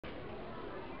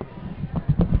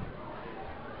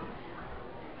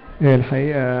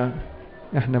الحقيقة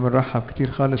احنا بنرحب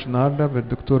كتير خالص النهاردة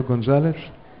بالدكتور جونزاليز،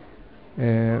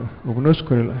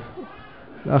 وبنشكر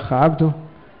الأخ عبده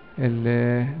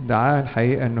اللي دعاه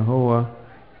الحقيقة ان هو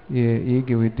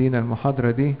يجي ويدينا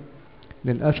المحاضرة دي.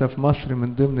 للأسف مصر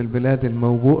من ضمن البلاد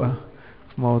الموبوءة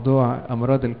في موضوع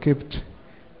أمراض الكبد،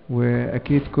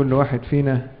 وأكيد كل واحد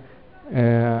فينا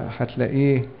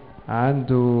هتلاقيه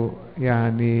عنده،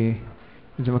 يعني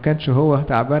إذا ما كانش هو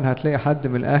تعبان هتلاقي حد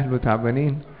من أهله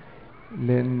تعبانين،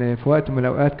 لأن في وقت من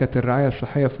الأوقات كانت الرعاية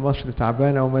الصحية في مصر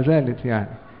تعبانة وما زالت يعني.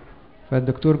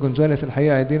 فالدكتور جونزاليز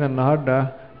الحقيقة يدينا النهاردة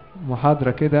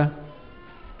محاضرة كده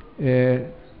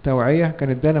توعية. كان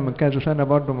ادانا من كذا سنة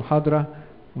برضو محاضرة،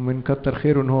 ومن كتر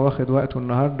خيره ان هو واخد وقته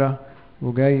النهاردة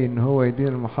وجاي ان هو يدينا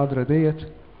المحاضرة ديت.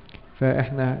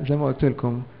 فاحنا زي ما قلت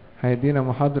لكم هيدينا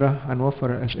محاضرة،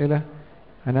 هنوفر الأسئلة،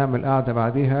 هنعمل قاعدة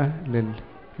بعديها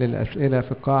للأسئلة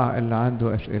في القاعة اللي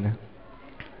عنده أسئلة.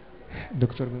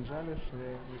 Dr. Gonzalez,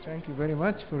 we thank you very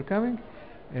much for coming.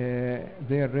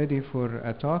 They are ready for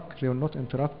a talk. They will not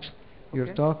interrupt your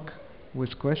talk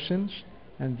with questions,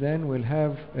 and then we'll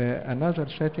have another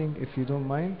setting, if you don't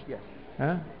mind. Yes.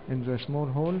 In the small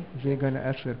hall, they're going to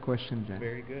ask their questions then.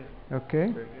 Very good. Okay?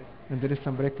 Very good. And there is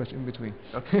some breakfast in between.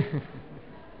 Okay.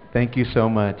 Thank you so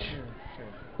much. Yeah,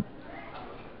 sure.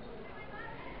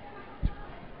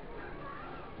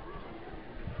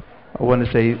 I want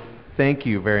to say thank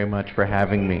you very much for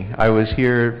having me. I was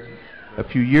here a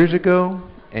few years ago,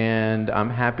 and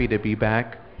I'm happy to be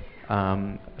back.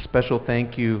 A special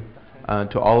thank you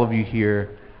to all of you here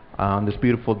on this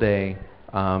beautiful day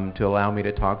to allow me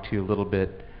to talk to you a little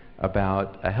bit about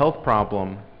a health problem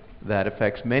that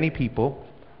affects many people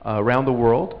around the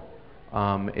world.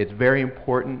 It's very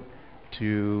important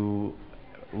to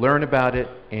learn about it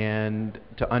and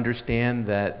to understand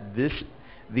that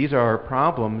these are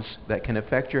problems that can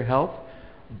affect your health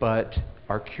but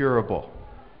are curable,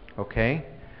 okay?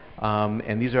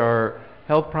 And these are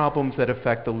health problems that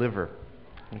affect the liver,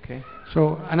 okay?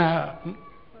 So أنا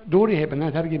دوري هيبقى إن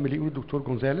أنا أترجم اللي يقوله الدكتور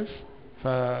جونزاليز،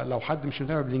 فلو حد مش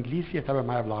متابع بالإنجليزي يتابع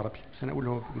معايا بالعربي، بس أنا أقول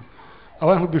هو بيقول.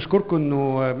 أولا هو بيشكركم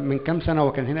إنه من كام سنة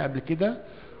هو كان هنا قبل كده،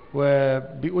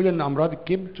 وبيقول إن أمراض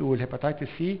الكبد والهيباتيتس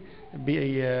سي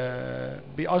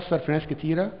بيأثر في ناس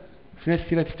كتيرة. في ناس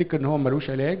كتيرة تفتكر إن هو ملوش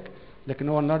علاج، لكن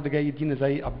هو النهارده جاي يدينا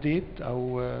زي أبديت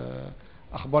أو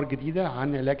أخبار جديدة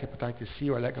عن علاج هيباتيتس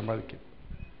سي وعلاج أمراض الكبد.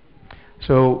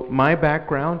 So my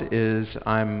background is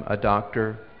I'm a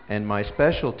doctor, and my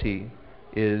specialty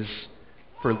is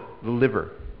for the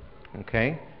liver,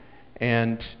 okay?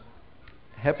 And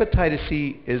hepatitis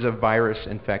C is a virus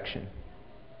infection,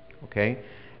 okay?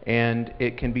 And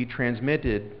it can be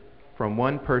transmitted from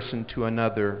one person to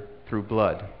another through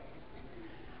blood.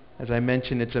 As I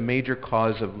mentioned, it's a major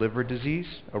cause of liver disease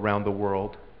around the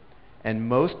world, and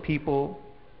most people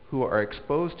who are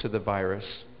exposed to the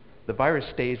virus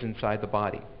stays inside the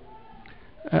body.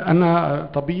 أنا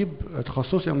طبيب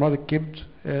تخصصي أمراض الكبد.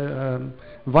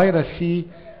 فيروس سي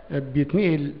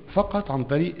بيتنقل فقط عن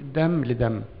طريق دم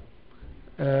لدم،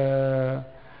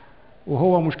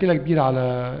 وهو مشكلة كبيرة على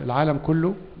العالم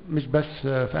كله، مش بس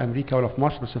في أمريكا ولا في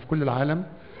مصر، بس في كل العالم.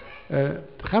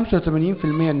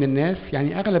 85% من الناس،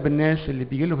 يعني أغلب الناس اللي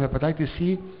بيجي لهم هيباتيتس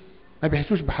سي ما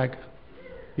بيحسوش بحاجة،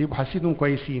 بيبقوا حاسين إنهم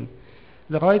كويسين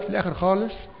لغاية في الآخر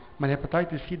خالص ما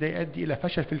الهيباتيتس سي ده يؤدي إلى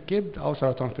فشل في الكبد أو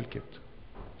سرطان في الكبد.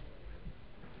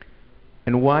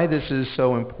 And why this is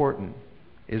so important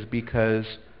is because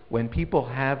when people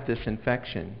have this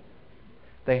infection,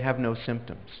 they have no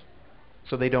symptoms,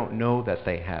 so they don't know that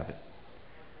they have it.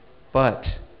 But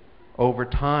over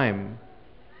time,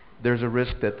 there's a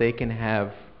risk that they can have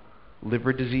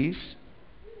liver disease,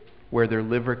 where their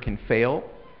liver can fail,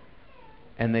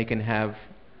 and they can have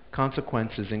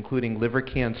consequences including liver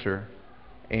cancer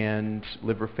and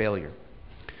liver failure.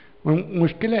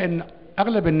 المشكلة إن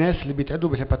أغلب الناس اللي بيتعدوا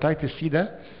بالهيباتيتس سي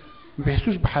ده ما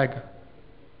بيحسوش بحاجة،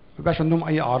 ما بيبقاش عندهم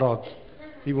أي أعراض،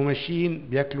 بيبقوا ماشيين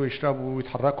بياكلوا ويشربوا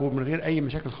ويتحركوا من غير أي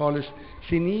مشاكل خالص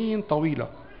سنين طويلة.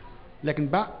 لكن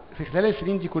بعد في خلال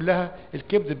السنين دي كلها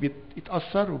الكبد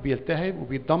بيتأثر وبيلتهب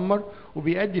وبيتدمر،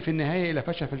 وبيؤدي في النهاية إلى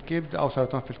فشل في الكبد أو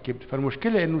سرطان في الكبد.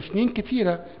 فالمشكلة إنه سنين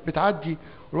كتيرة بتعدي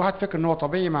والواحد فاكر إن هو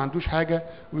طبيعي ما عندوش حاجة،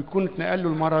 ويكون اتنقل له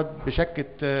المرض بشكة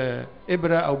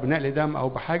إبرة أو بنقل دم أو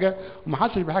بحاجة، وما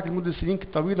حسش بحاجة لمدة سنين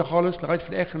طويلة خالص لغاية في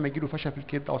الآخر ما يجيله فشل في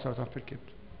الكبد أو سرطان في الكبد.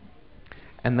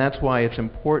 And that's why it's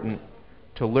important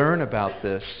to learn about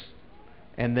this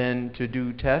and then to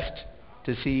do tests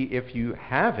to see if you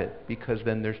have it, because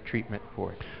then there's treatment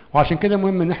for it. وعشان كده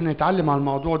مهم ان احنا نتعلم على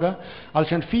الموضوع ده،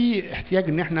 علشان في احتياج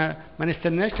ان احنا ما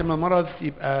نستناش لما المرض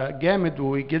يبقى جامد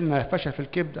ويجي لنا فشل في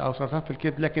الكبد او سرطان في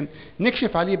الكبد، لكن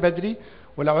نكشف عليه بدري،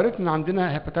 ولو عرفنا ان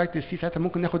عندنا هيباتيتس سي ساعتها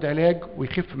ممكن ناخد علاج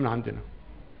ويخف من عندنا.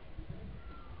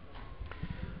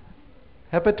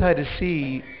 Hepatitis C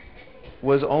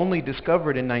was only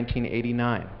discovered in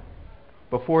 1989.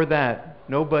 Before that,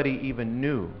 nobody even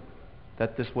knew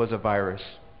that this was a virus.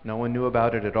 No one knew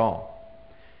about it at all.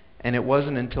 And it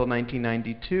wasn't until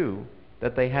 1992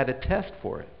 that they had a test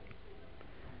for it.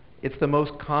 It's the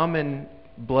most common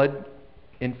blood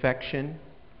infection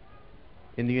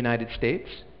in the United States.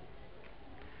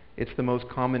 It's the most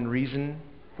common reason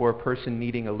for a person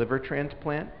needing a liver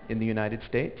transplant in the United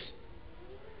States.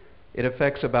 It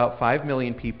affects about 5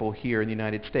 million people here in the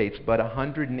United States, but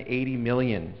 180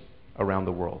 million around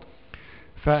the world.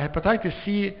 فهيباتيتس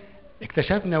سي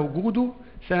اكتشفنا وجوده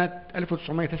سنة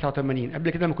 1989. قبل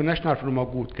كده ما كناش نعرف انه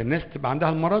موجود، كان الناس تبقى عندها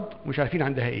المرض ومش عارفين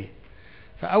عندها ايه.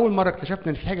 فأول مرة اكتشفنا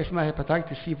ان في حاجة اسمها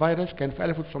هيباتيتس سي فيروس كان في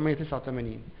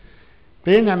 1989.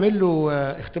 ابتدينا نعمل له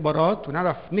اختبارات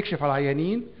ونعرف نكشف على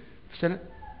العيانين في سنة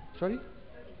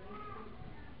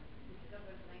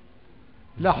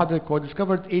لا حضرتك، هو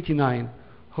discovered 89.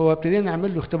 هو ابتدينا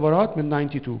نعمل له اختبارات من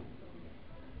 92.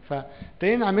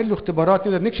 فابتدينا نعمل له اختبارات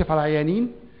نقدر نكشف على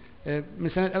العيانين من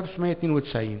سنة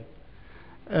 1992.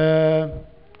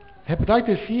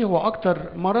 هيباتيتس سي هو أكتر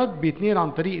مرض بيتنقل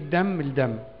عن طريق الدم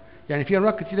للدم، يعني في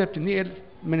أمراض كتيرة بتتنقل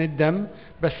من الدم،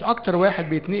 بس أكتر واحد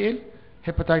بيتنقل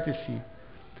هيباتيتس سي.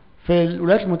 في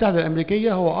الولايات المتحدة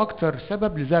الأمريكية هو أكتر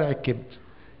سبب لزرع الكبد،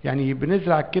 يعني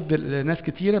بنزرع الكبد لناس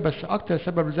كتيرة، بس أكتر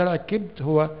سبب لزرع الكبد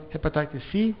هو هيباتيتس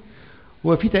سي.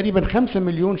 وفي تقريبا 5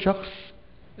 مليون شخص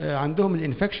عندهم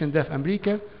الانفكشن ده في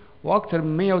أمريكا، وأكتر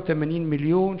من 180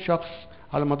 مليون شخص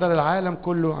على مدار العالم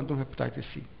كله عندهم هيباتيتس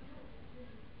سي.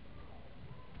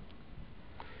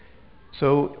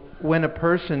 So when a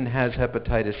person has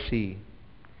hepatitis C,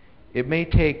 it may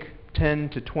take 10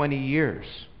 to 20 years,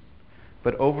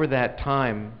 but over that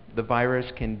time the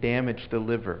virus can damage the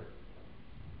liver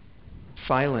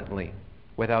silently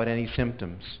without any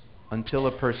symptoms until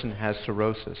a person has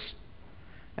cirrhosis.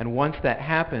 And once that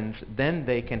happens, then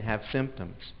they can have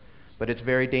symptoms. But it's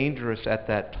very dangerous at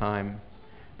that time,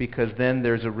 because then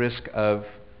there's a risk of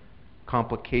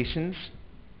complications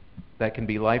that can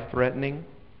be life-threatening,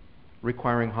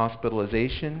 requiring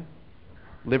hospitalization,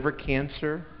 liver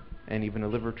cancer, and even a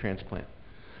liver transplant.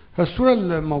 فالصورة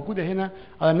الموجودة هنا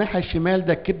على الناحية الشمال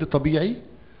ده الكبد طبيعي،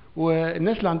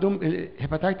 والناس اللي عندهم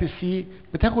هيباتيتس سي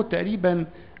بتاخد تقريبا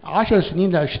 10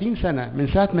 سنين ل 20 سنة من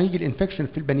ساعة ما يجي الانفكشن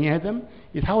في البني آدم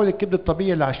يتحول الكبد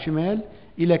الطبيعي اللي على الشمال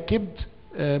إلى كبد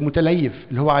متليف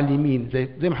اللي هو على اليمين،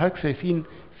 زي ما حضرتك شايفين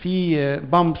في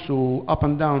بامبس واب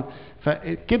اند داون.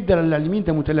 فالكبد اللي على اليمين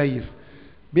ده متليف،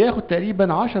 بياخد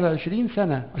تقريبا 10 20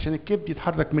 سنة عشان الكبد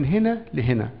يتحرك من هنا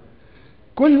لهنا.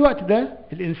 كل الوقت ده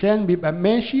الإنسان بيبقى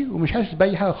ماشي ومش حاسس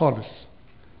بأي حاجة خالص،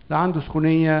 لا عنده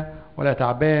سخونية ولا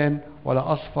تعبان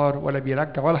ولا أصفر ولا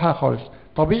بيرجع ولا حاجة خالص،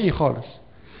 طبيعي خالص،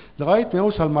 لغاية ما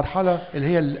يوصل المرحلة اللي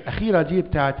هي الأخيرة دي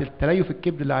بتاعة التليف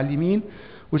الكبد اللي على اليمين.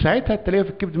 وساعتها التليف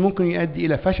الكبد ممكن يؤدي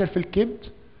إلى فشل في الكبد،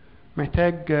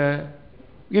 محتاج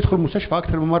يدخل المستشفى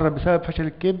أكثر من مرة بسبب فشل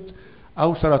الكبد،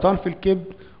 أو سرطان في الكبد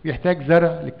ويحتاج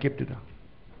زرع للكبد ده.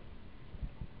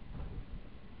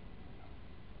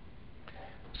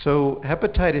 So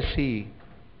hepatitis C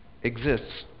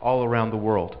exists all around the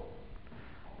world,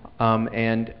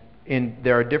 and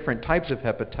there are different types of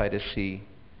hepatitis C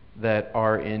that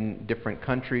are in different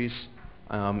countries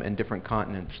and different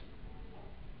continents.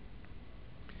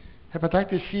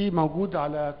 هيباتيتس سي موجود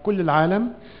على كل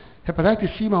العالم.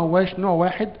 هيباتيتس سي ما هواش نوع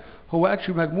واحد، هو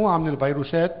اكشلي مجموعة من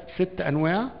الفيروسات، 6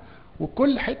 أنواع،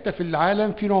 وكل حتة في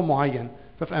العالم في نوع معين.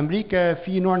 ففي أمريكا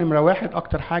في نوع نمرة 1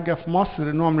 أكتر حاجة، في مصر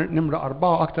نوع نمرة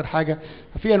 4 أكتر حاجة.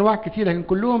 ففي أنواع كتير، لكن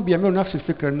كلهم بيعملوا نفس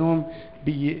الفكرة، إنهم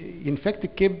بينفكت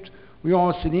الكبد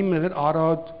ويقعد سنين من غير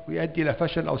أعراض ويؤدي إلى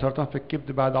فشل أو سرطان في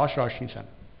الكبد بعد 10 20 سنة.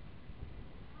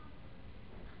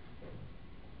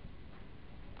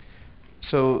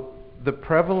 So the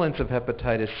prevalence of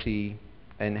hepatitis C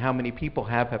and how many people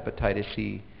have hepatitis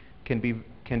C can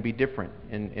be different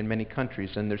in many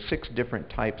countries, and there's 6 different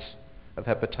types of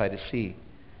hepatitis C.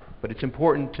 But it's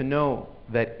important to know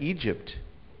that Egypt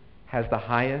has the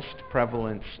highest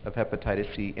prevalence of hepatitis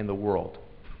C in the world.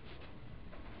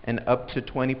 And up to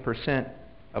 20%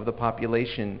 of the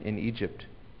population in Egypt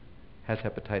has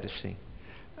hepatitis C.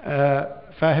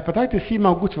 فهيباتيتس سي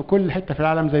موجود في كل حتة في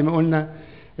العالم زي ما قلنا.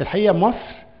 الحقيقة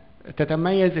مصر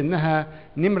تتميز انها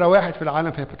نمرة 1 في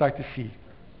العالم في هيباتيتس سي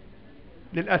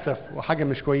للأسف، وحاجة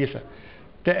مش كويسة.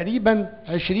 تقريبا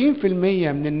 20%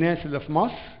 من الناس اللي في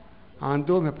مصر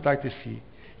عندهم هيباتيتس سي.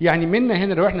 يعني منا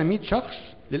هنا لو احنا 100 شخص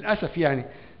للاسف يعني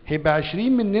هيبقى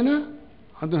 20 مننا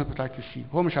عندهم هيباتيتس سي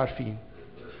هو مش عارفين.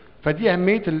 فدي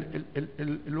اهميه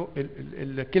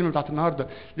الكلمه بتاعت النهارده،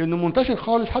 لانه منتشر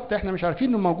خالص حتى احنا مش عارفين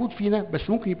انه موجود فينا، بس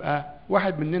ممكن يبقى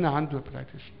واحد مننا عنده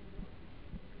هيباتيتس سي.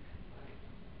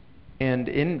 And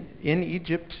in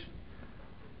Egypt,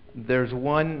 there's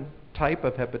one type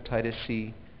of hepatitis C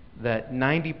that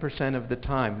 90% of the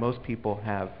time most people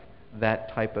have that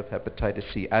type of hepatitis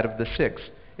C. Out of the 6,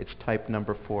 it's type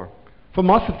number 4. في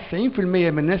مصر 90%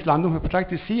 من الناس اللي عندهم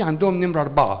هيباتيتس سي عندهم نمرة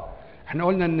 4. احنا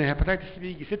قلنا ان هيباتيتس سي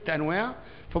بيجي 6 انواع،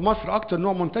 في مصر اكتر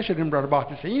نوع منتشر نمرة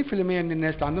 4. 90% من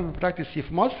الناس اللي عندهم هيباتيتس سي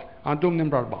في مصر عندهم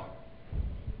نمرة 4.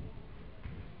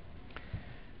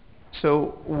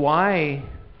 So why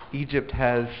Egypt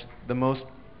has the most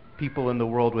people in the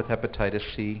world with hepatitis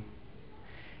C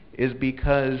is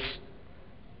because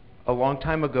a long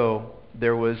time ago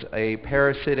there was a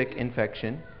parasitic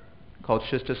infection called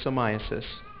schistosomiasis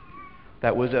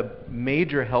that was a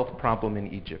major health problem in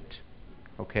Egypt,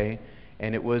 okay? And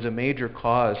it was a major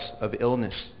cause of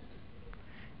illness.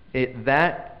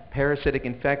 That parasitic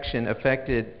infection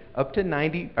affected up to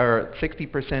 90 or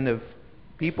 60% of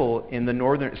people in the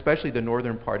northern, especially the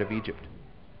northern part of Egypt.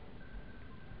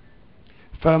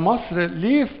 فمصر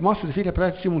ليه في مصر في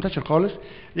الهيباتيتس سي منتشر خالص؟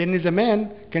 لان زمان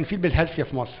كان في البلهارسيا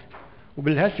في مصر،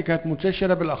 وبالهارسيا كانت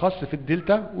منتشره بالاخص في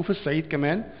الدلتا وفي الصعيد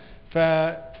كمان.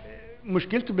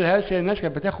 فمشكلته بالهارسيا الناس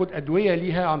كانت بتاخد ادويه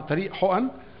ليها عن طريق حقن،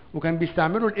 وكان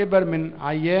بيستعملوا الابر من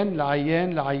عيان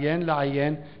لعيان لعيان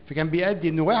لعيان، فكان بيؤدي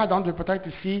ان واحد عنده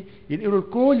هيباتيتس سي ينقله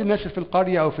لكل الناس في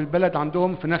القريه او في البلد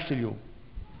عندهم في نفس اليوم.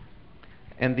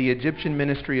 And the Egyptian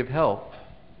Ministry of Health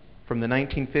from the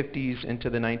 1950s into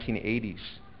the 1980s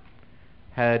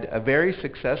had a very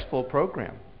successful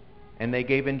program, and they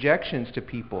gave injections to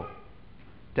people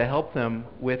to help them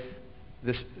with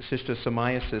this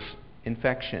schistosomiasis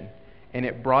infection. And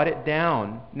it brought it down.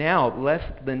 Now less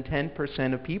than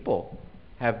 10% of people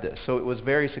have this, so it was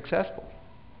very successful.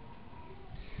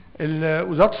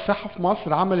 وزارة الصحة في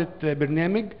مصر عملت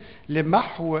برنامج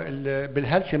لمحو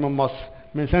البلهارسيا من مصر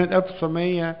من سنة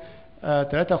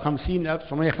 1953 ل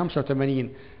 1985.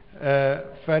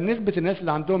 فنسبة الناس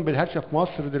اللي عندهم بلهارسيا في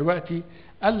مصر دلوقتي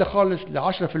قل خالص ل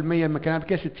 10% من كانها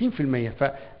بكده 60%.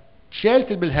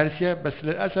 فشالت البلهارسيا، بس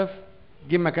للأسف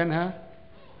جه مكانها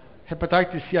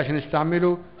هيباتيتس سي عشان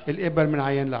يستعملوا الإبر من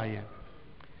عيان لعيان.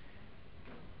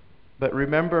 But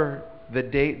remember the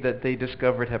date that they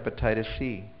discovered hepatitis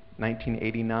C,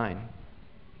 1989.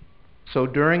 So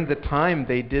during the time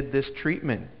they did this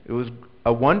treatment, it was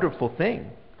a wonderful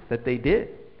thing that they did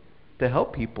to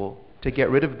help people to get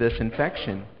rid of this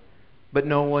infection. But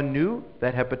no one knew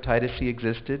that hepatitis C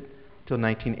existed till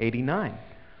 1989.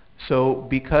 So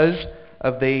because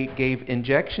of they gave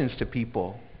injections to people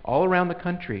all around the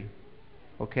country,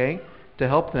 okay, to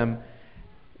help them,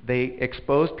 they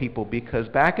exposed people, because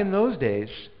back in those days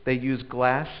they used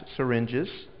glass syringes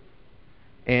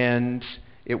and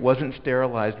it wasn't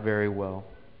sterilized very well,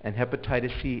 and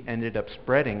hepatitis C ended up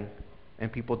spreading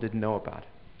and people didn't know about it.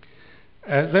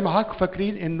 زي ما حضراتكم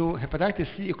فاكرين انه هيباتيتس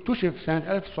سي اكتشف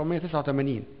سنة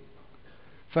 1989.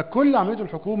 فكل عملية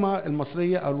الحكومة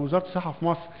المصرية او وزارة الصحة في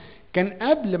مصر كان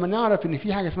قبل ما نعرف ان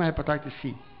في حاجة اسمها هيباتيتس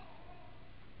سي.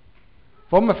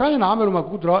 فهم فعلا عملوا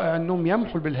مجهود رائع انهم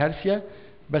يمحوا البلهارسيا،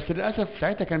 بس للاسف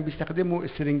ساعتها كانوا بيستخدموا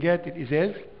السرنجات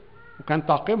الازاز، وكان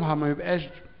تعقيمها ما يبقاش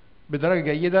بدرجة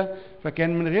جيدة،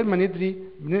 فكان من غير ما ندري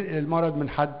بننقل المرض من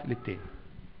حد للتاني.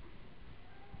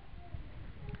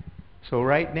 So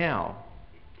right now,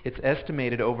 it's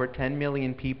estimated over 10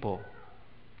 million people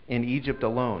in Egypt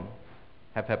alone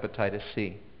have hepatitis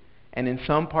C. And in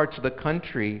some parts of the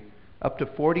country, up to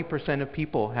 40% of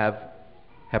people have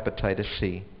hepatitis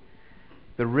C.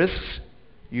 The risks,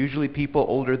 usually people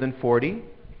older than 40,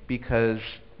 because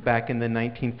back in the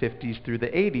 1950s through the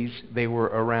 80s, they were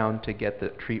around to get the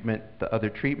treatment, the other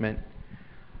treatment.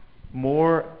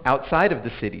 More outside of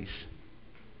the cities,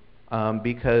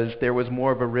 because there was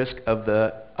more of a risk of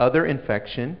the other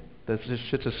infection, the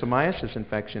schistosomiasis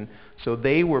infection, so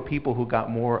they were people who got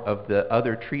more of the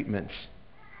other treatments.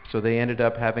 So they ended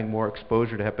up having more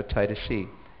exposure to hepatitis C.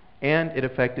 And it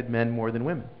affected men more than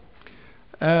women.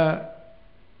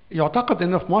 يعتقد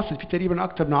ان في مصر في تقريبا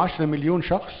اكثر من 10 مليون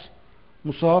شخص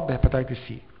مصاب بهيباتيتس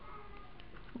سي.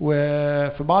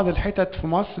 وفي بعض الحتت في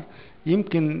مصر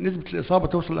يمكن نسبة الإصابة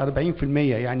توصل 40%،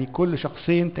 يعني كل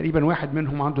شخصين تقريبا واحد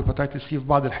منهم عنده هيباتيتس سي في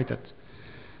بعض الحتت.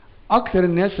 أكثر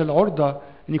الناس العرضة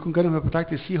إن يكون جالهم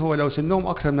هيباتيتس سي هو لو سنهم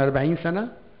أكثر من 40 سنة،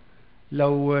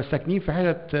 لو ساكنين في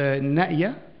حتت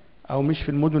نائية أو مش في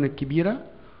المدن الكبيرة،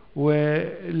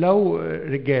 ولو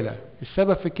رجاله.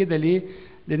 السبب في كده ليه؟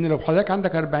 لان لو حضرتك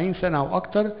عندك 40 سنه او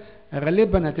اكتر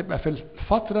غالبا هتبقى في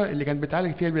الفتره اللي كان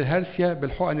بيتعالج فيها بالهرسيا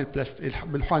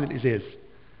بالحقن الازاز.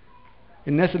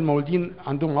 الناس المولودين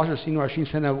عندهم 10 سنين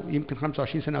و20 سنه ويمكن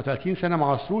 25 سنه او 30 سنه ما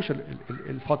عصروش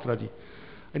الفتره دي.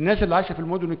 الناس اللي عايشه في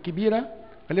المدن الكبيره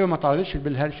غالبا ما تعرضش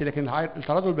بالهرسي، لكن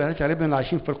التعرض بالهرسي غالبا اللي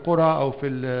عايشين في القرى او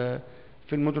في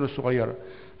المدن الصغيره.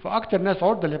 فاكتر ناس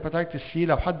عرضه لهيباتيتس سي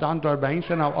لو حد عنده 40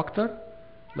 سنه او اكتر،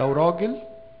 لو راجل،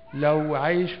 لو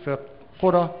عايش في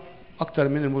قرى اكتر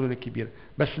من المدن الكبيره.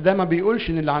 بس ده ما بيقولش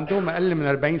ان اللي عندهم اقل من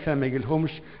 40 سنه ما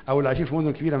يجيلهمش، او اللي عايشين في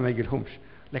مدن كبيره ما يجيلهمش،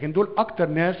 لكن دول اكتر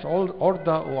ناس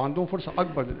عرضه وعندهم فرصه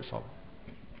اكبر للاصابه.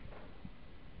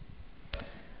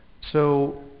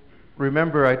 So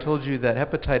remember, I told you that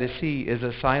hepatitis C is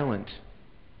a silent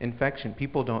infection.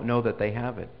 People don't know that they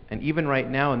have it. And even right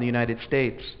now in the United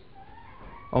States,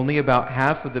 only about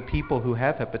half of the people who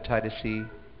have hepatitis C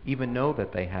even know that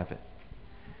they have it.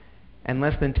 And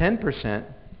less than 10%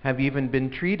 have even been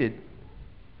treated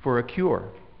for a cure.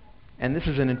 And this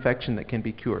is an infection that can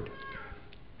be cured.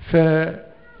 في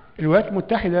الولايات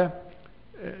المتحدة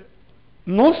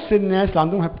نص الناس اللي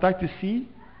عندهم هيباتيتس سي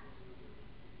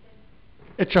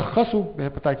اتشخصوا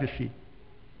بهيباتيتس سي.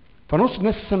 فنص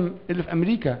الناس اللي في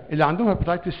امريكا اللي عندهم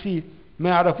هيباتيتس سي ما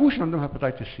يعرفوش ان عندهم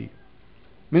هيباتيتس سي.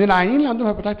 من العيانين اللي عندهم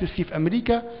هيباتيتس سي في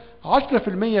امريكا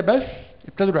 10% بس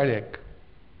ابتدوا العلاج.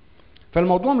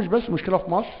 فالموضوع مش بس مشكله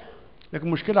في مصر، لكن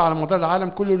مشكله على مدار العالم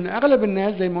كله، ان اغلب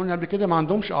الناس زي ما قلنا قبل كده ما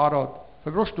عندهمش اعراض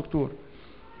فبيروحوا دكتور.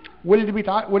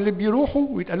 واللي بيروحوا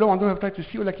ويتقال لهم عندهم هيباتيتس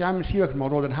سي يقول لك يا عم سيبك من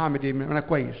الموضوع ده، انا هعمل ايه؟ انا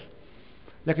كويس.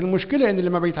 لكن المشكله ان اللي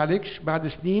ما بيتعالجش بعد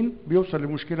سنين بيوصل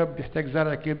لمشكله بيحتاج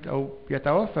زرع كبد او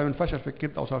بيتوفى من فشل في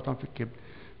الكبد او سرطان في الكبد.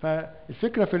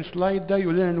 فالفكره في السلايد ده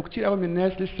يقول لنا انه كتير قوي من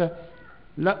الناس لسه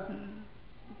لا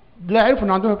عرفوا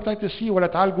ان عندهم هيباتيتس سي ولا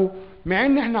اتعالجوا، مع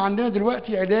ان احنا عندنا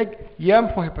دلوقتي علاج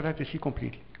يمحو هيباتيتس سي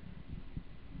كومبليتلي.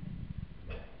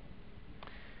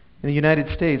 In the United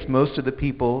States, most of the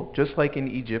people, just like in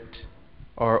Egypt,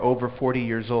 are over 40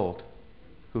 years old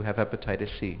who have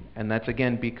hepatitis C. And that's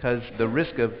again because the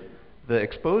risk of the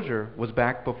exposure was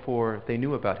back before they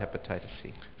knew about hepatitis C.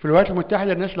 في الولايات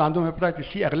المتحدة الناس اللي عندهم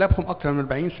هيباتيتس سي أغلبهم أكثر من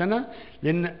 40 سنة،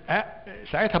 لأن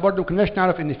ساعتها برضه ما كناش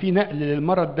نعرف إن في نقل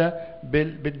للمرض ده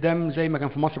بالدم زي ما كان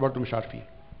في مصر برضه مش عارفين.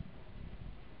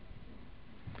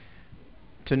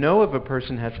 To know if a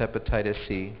person has hepatitis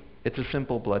C, it's a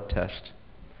simple blood test.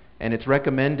 And it's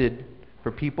recommended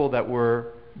for people that were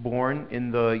born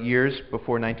in the years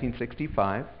before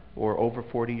 1965 or over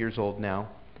 40 years old now.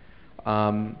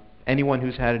 Anyone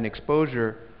who's had an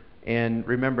exposure, and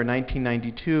remember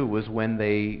 1992 was when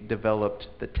they developed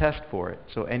the test for it.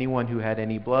 So anyone who had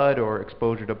any blood or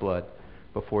exposure to blood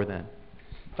before then.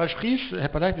 تشخيص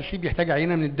هيباتيتس سي بيحتاج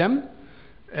عينة من الدم.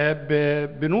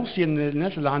 بنوصي ان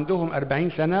الناس اللي عندهم 40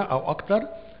 سنة او اكتر،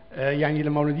 يعني اللي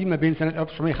مولودين ما بين سنة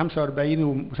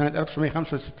 1945 وسنة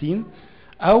 1965،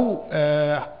 أو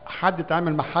حد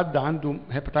اتعامل مع حد عنده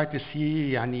هيباتيتس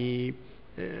سي، يعني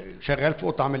شغال في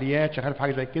أوضة عمليات، شغال في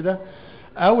حاجة زي كده،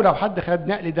 أو لو حد خد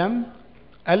نقل دم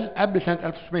قبل سنة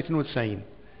 1992.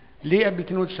 ليه قبل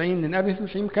 92؟ لأن قبل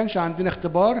 92 ما كانش عندنا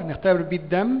اختبار نختبر بيه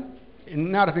الدم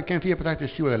نعرف إن كان فيه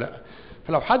هيباتيتس سي ولا لأ.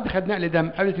 فلو حد خد نقل دم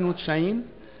قبل 92،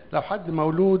 لو حد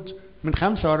مولود من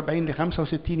 45 ل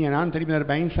 65 يعني عنده تقريبا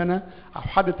 40 سنة، أو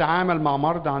حد تعامل مع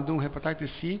مرضى عندهم هيباتيتس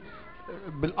سي،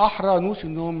 بالأحرى نوصي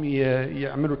إنهم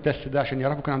يعملوا التست ده عشان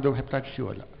يعرفوا كان عندهم هيباتيتس سي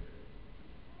ولا لا.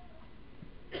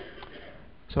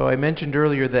 So I mentioned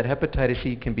earlier that hepatitis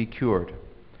C can be cured.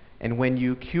 And when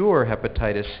you cure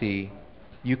hepatitis C,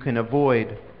 you can avoid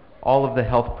all of the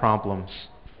health problems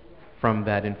from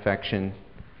that infection.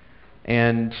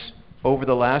 And over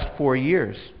the last 4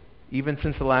 years, even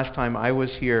since the last time I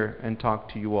was here and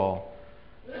talked to you all,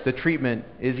 the treatment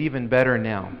is even better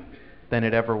now than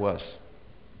it ever was.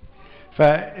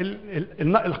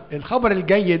 فالخبر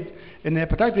الجيد ان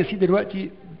هيباتيتس سي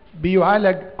دلوقتي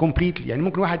بيعالج كومبليتلي، يعني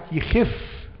ممكن واحد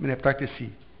يخف من هيباتيتس سي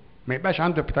ما يبقاش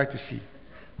عنده هيباتيتس سي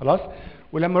خلاص.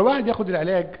 ولما الواحد ياخد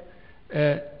العلاج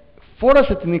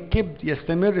فرص ان الكبد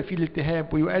يستمر فيه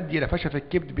الالتهاب ويؤدي الى فشل في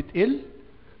الكبد بتقل،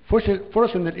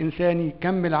 فرص ان الانسان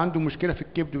يكمل عنده مشكله في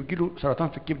الكبد ويجيله سرطان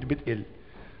في الكبد بتقل.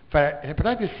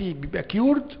 فالهيباتيتس سي بيبقى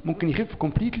كيورد، ممكن يخف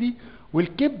كومبليتلي،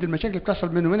 والكبد المشاكل اللي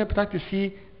بتحصل منه من هيباتيتس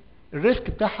سي الريسك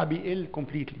بتاعها بيقل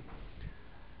كومبليتلي.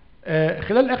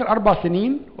 خلال اخر 4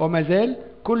 سنين وما زال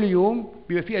كل يوم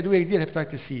بيبقى في ادويه جديده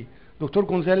لهيباتيتس سي. دكتور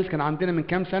جونزاليز كان عندنا من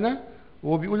كام سنه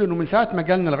وهو بيقول انه من ساعه ما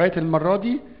جالنا لغايه المره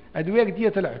دي ادويه جديده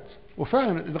طلعت،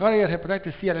 وفعلا اتغير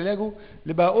هيباتيتس سي علاجه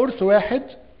اللي بقى قرص واحد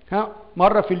ها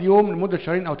مره في اليوم لمده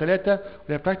شهرين او ثلاثه،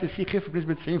 والهيباتيتس سي خف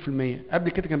بنسبه 90%. قبل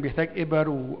كده كان بيحتاج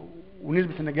ابر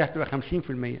ونسبه النجاح تبقى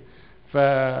 50%.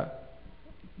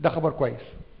 فده خبر كويس.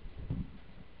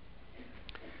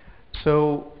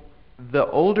 So the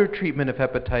older treatment of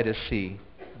hepatitis C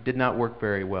did not work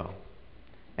very well,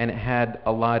 and it had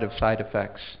a lot of side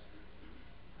effects.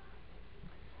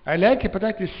 علاج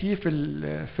هيباتيتس سي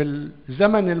في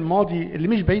الزمن الماضي اللي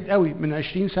مش بعيد قوي من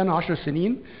 20 سنه 10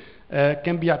 سنين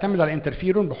كان بيعتمد على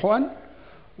انترفيرون بحقن،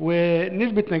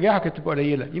 ونسبه نجاحه كانت تبقى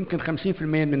قليله، يمكن 50%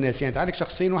 من الناس، يعني تعالج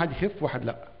شخصين واحد يخف واحد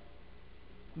لا.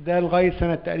 ده لغايه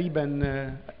سنه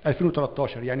تقريبا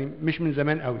 2013، يعني مش من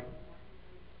زمان قوي.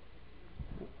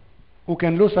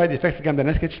 وكان له سايد افكتس جامده،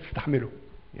 الناس كانتش بتستحمله.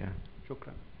 Yeah.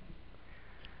 شكرا.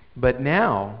 But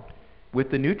now,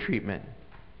 with the new treatment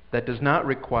that does not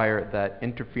require that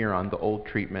interferon, the old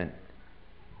treatment,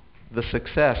 the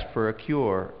success for a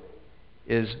cure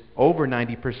is over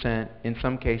 90%, in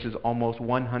some cases almost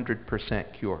 100%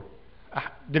 cure.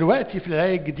 دلوقتي في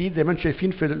العلاج الجديد زي ما انتم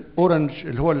شايفين في الاورنج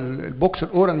اللي هو البوكس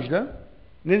الاورنج ده،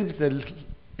 نسبه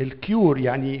الكيور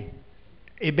يعني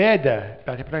اباده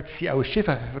بتاعت هيباتيتس سي او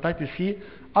الشفاء في هيباتيتس سي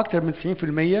اكتر من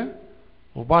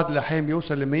 90%، وبعض الاحيان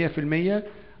بيوصل ل 100%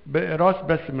 باقراص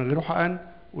بس من غير حقن،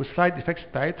 والسايد افكتس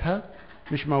بتاعتها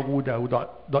مش موجوده او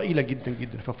ضئيله جدا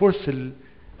جدا. ففرصه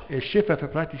الشفاء في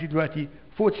هيباتيتس سي دلوقتي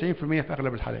فوق 90% في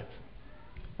اغلب الحالات.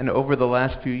 And over the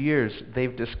last few years,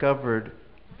 they've discovered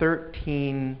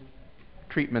 13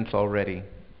 treatments already.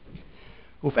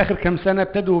 وفي اخر كام سنه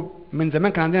ابتدوا، من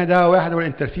زمان كان عندنا دواء واحد هو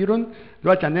الانترفيرون،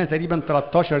 دلوقتي عندنا تقريبا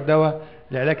 13 دواء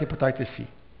لعلاج هيباتيتس سي.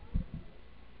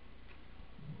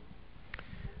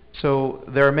 So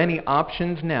there are many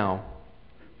options now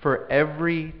for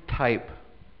every type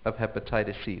of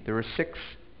hepatitis C. There are 6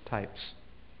 types.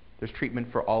 There's treatment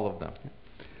for all of them.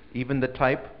 Even the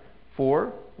type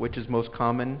 4, which is most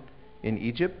common in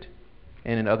Egypt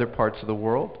and in other parts of the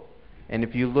world. And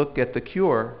if you look at the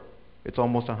cure, it's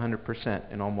almost 100%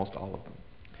 in almost all of them.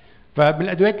 فمن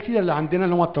الادويه الكتير اللي عندنا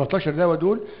اللي هم ال 13 دواء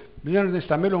دول بنقدر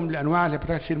نستعملهم لانواع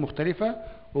الهيباتيتس سي المختلفه،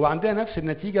 وعندنا نفس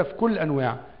النتيجه في كل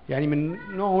الانواع، يعني من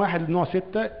نوع 1 لنوع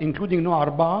 6 including نوع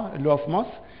 4 اللي هو في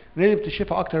مصر، نسبه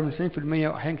الشفاء اكتر من 90%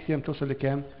 واحيانا كتير بتوصل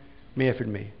لكام؟ 100%.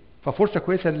 ففرصه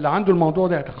كويسه اللي عنده الموضوع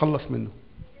ده يتخلص منه.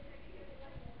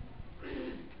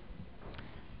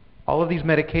 All of these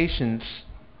medications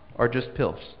are just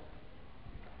pills.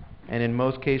 And in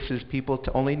most cases, people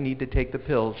only need to take the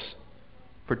pills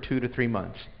for 2 to 3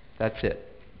 months. That's it.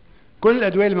 كل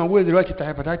الادويه اللي موجوده دلوقتي بتاع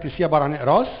هيباتيتس سي عباره عن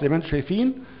اقراص زي ما انتم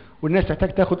شايفين، والناس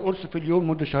تحتاج تاخد قرص في اليوم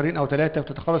مده شهرين او 3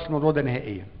 وتتخلص من الموضوع ده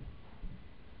نهائيا.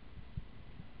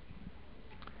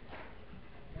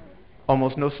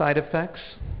 Almost no side effects,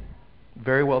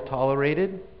 very well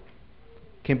tolerated,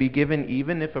 can be given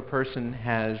even if a person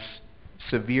has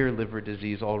severe liver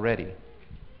disease already.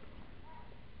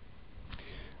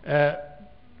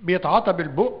 بيتعاطى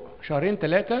بالبق شهرين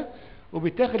 3،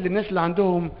 وبيتاخد للناس اللي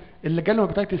عندهم اللي جالهم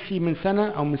هيباتيتس سي من سنه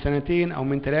او من سنتين او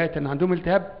من 3، ان عندهم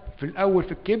التهاب في الاول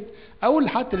في الكبد، او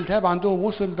حتى الالتهاب عندهم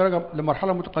وصل لدرجه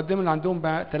لمرحله متقدمه اللي عندهم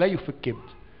بقى تليف في الكبد.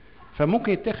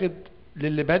 فممكن يتاخد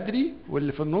للي بدري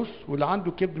واللي في النص واللي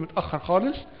عنده كبد متاخر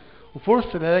خالص،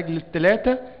 وفرصه العلاج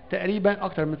للثلاثه تقريبا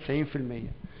اكتر من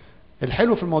 90%.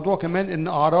 الحلو في الموضوع كمان ان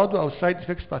اعراضه او السايد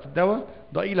افكتس بتاعت الدواء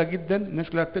ضئيله جدا، الناس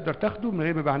كلها بتقدر تاخده من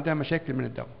غير ما يبقى عندها مشاكل من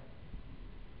الدواء.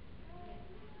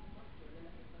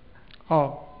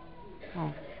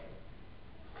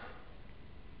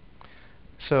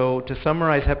 So to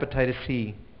summarize hepatitis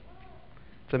C,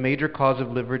 it's a major cause of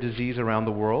liver disease around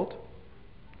the world.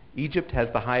 Egypt has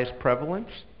the highest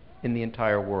prevalence in the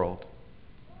entire world.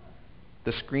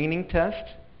 The screening test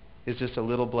is just a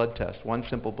little blood test, one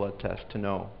simple blood test to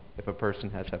know if a person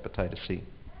has hepatitis C.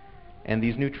 And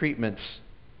these new treatments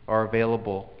are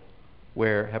available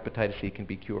where hepatitis C can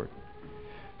be cured.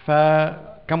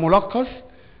 فكملخص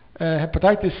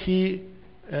هيباتيتس سي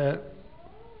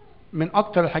من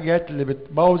اكتر الحاجات اللي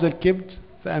بتبوظ الكبد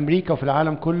في امريكا وفي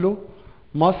العالم كله.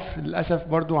 مصر للاسف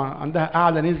برضو عندها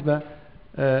اعلى نسبه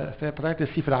في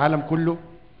هيباتيتس سي في العالم كله.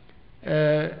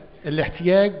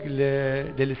 الاحتياج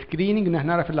للسكريننج ان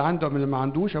احنا نعرف اللي عنده او اللي ما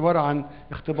عندوش عباره عن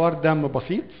اختبار دم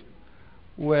بسيط،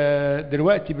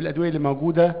 ودلوقتي بالادويه اللي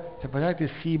موجوده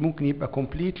هيباتيتس سي ممكن يبقى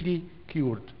كومبليتلي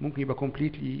كيورد، ممكن يبقى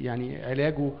كومبليتلي يعني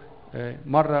علاجه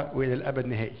مره والى الابد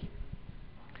نهائي.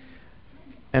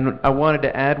 And I wanted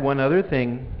to add one other thing.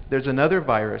 There's another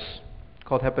virus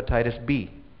called hepatitis B.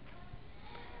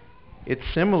 It's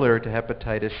similar to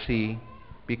hepatitis C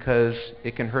because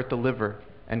it can hurt the liver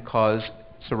and cause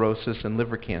cirrhosis and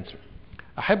liver cancer.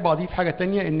 احب اضيف حاجه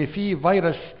تانية، ان في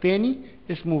فيروس تاني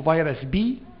اسمه فيروس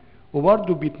بي،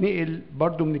 وبرضه بيتنقل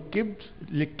برضه من الكبد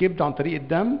للكبد عن طريق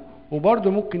الدم،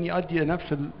 وبرضه ممكن يؤدي الى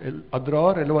نفس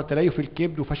الاضرار اللي هو تليف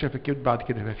الكبد وفشل في الكبد بعد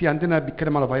كده. ففي عندنا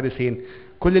بيتكلم على فيروسين،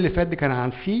 كل اللي فات ده كان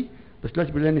عن سي، بس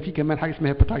دلوقتي بيقول ان في كمان حاجه اسمها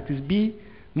هيباتيتس بي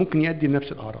ممكن يؤدي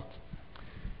لنفس الاعراض.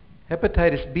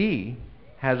 Hepatitis B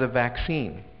has a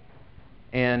vaccine,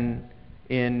 and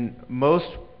in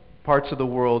most parts of the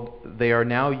world they are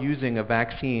now using a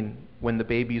vaccine when the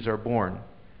babies are born,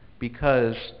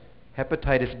 because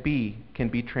hepatitis B can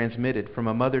be transmitted from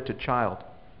a mother to child,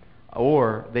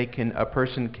 or a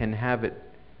person can have it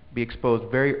be exposed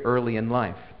very early in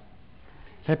life.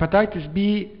 هيباتيتس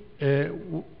بي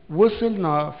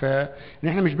وصلنا ان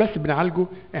احنا مش بس بنعالجه،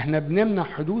 احنا بنمنع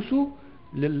حدوثه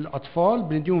للاطفال،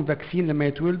 بنديهم فاكسين لما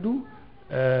يتولدوا.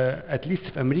 اتليست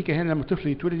في امريكا هنا لما الطفل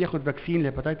يتولد ياخد فاكسين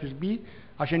لهيباتيتس بي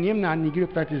عشان يمنع ان يجيله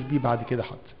هيباتيتس بي بعد كده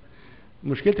حتى.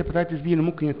 مشكله الهيباتيتس بي انه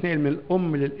ممكن يتنقل من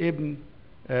الام للابن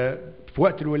في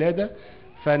وقت الولاده،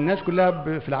 فالناس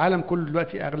كلها في العالم كله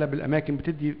دلوقتي اغلب الاماكن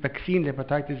بتدي فاكسين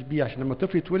لهيباتيتس بي عشان لما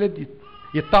الطفل يتولد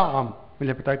يتطعم من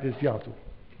الهيباتيتس بي على طول.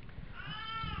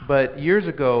 But years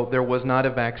ago there was not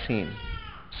a vaccine.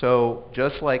 So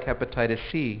just like hepatitis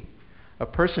C, a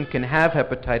person can have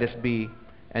hepatitis B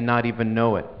and not even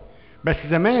know it. بس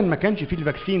زمان ما كانش فيه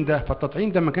الفاكسين ده،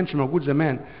 فالتطعيم ده ما كانش موجود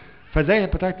زمان. فزي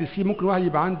هيباتيتس سي ممكن واحد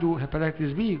يبقى عنده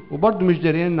هيباتيتس بي وبرضه مش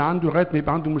داريان ان عنده لغايه ما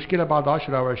يبقى عنده مشكله بعد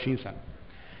 10 او 20 سنه.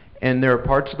 And there are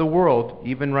parts of the world,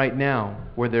 even right now,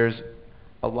 where there's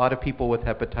a lot of people with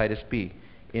hepatitis B,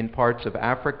 in parts of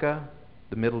Africa,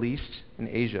 the Middle East, and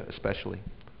Asia especially.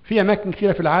 في اماكن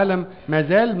كثيره في العالم ما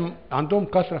زال عندهم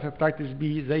كثره في هيباتيتس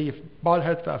بي، زي في بعض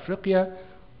الحالات في افريقيا،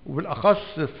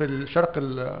 وبالاخص في الشرق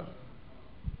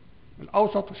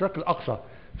الاوسط والشرق الاقصى،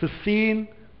 في الصين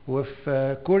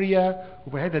وفي كوريا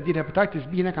وفي الحتت دي الهيباتيتس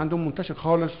بي هناك عندهم منتشر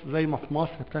خالص زي ما في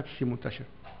مصر هيباتيتس سي منتشر.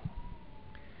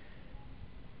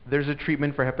 There's a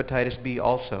treatment for hepatitis B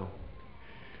also,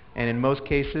 and in most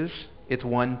cases it's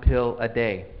one pill a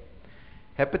day.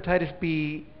 Hepatitis B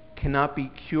cannot be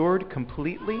cured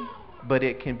completely, but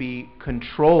it can be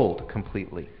controlled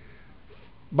completely.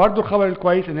 برضو الخبر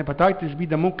الكويس ان هيباتيتس بي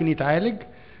ده ممكن يتعالج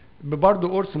ببرضو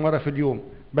قرص مره في اليوم،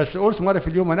 بس قرص مره في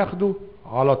اليوم هناخده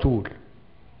على طول.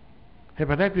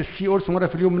 هيباتيتس سي قرص مره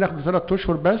في اليوم بناخده 3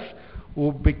 اشهر بس،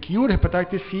 وبكيور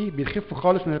هيباتيتس سي بيخف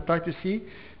خالص من هيباتيتس سي.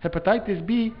 هيباتيتس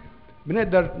بي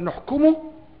بنقدر نحكمه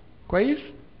كويس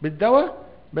بالدواء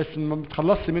بس ما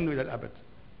بتخلصش منه الى الابد،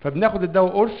 فبناخد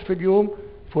الدواء قرص في اليوم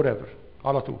forever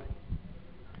على طول.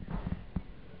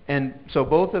 And so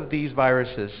both of these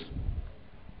viruses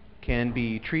can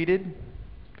be treated.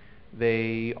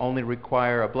 They only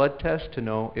require a blood test to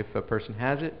know if a person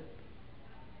has it,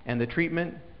 and the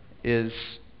treatment is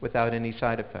without any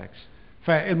side effects.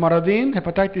 فالمرضين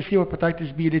هيباتيتس سي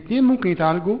وهيباتيتس بي الاثنين ممكن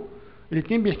يتعالجوا،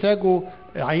 الاثنين بيحتاجوا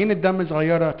عينة دم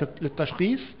صغيرة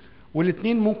للتشخيص،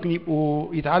 والاثنين ممكن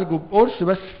يبقوا يتعالجوا بقرص،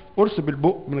 بس قرص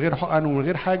بالبق من غير حقن ومن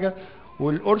غير حاجة،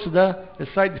 والقرص ده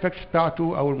السايد افكتس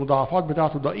بتاعته او المضاعفات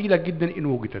بتاعته ضئيلة جدا ان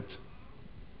وجدت.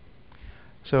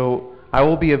 So I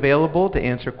will be available to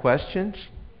answer questions,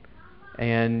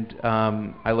 and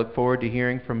I look forward to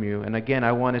hearing from you. And again,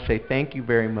 I want to say thank you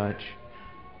very much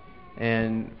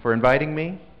and for inviting me,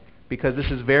 because this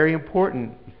is very important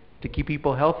to keep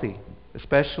people healthy,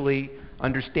 especially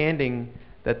understanding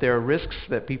that there are risks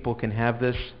that people can have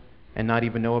this and not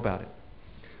even know about it.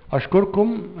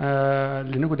 أشكركم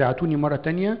لأنكم دعتوني مرة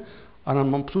تانية. أنا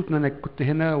مبسوط إن أنا كنت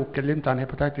هنا واتكلمت عن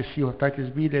هيباتيتس سي وهيباتيتس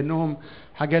بي، لأنهم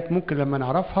حاجات ممكن لما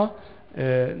نعرفها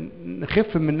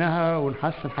نخف منها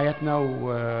ونحسن حياتنا،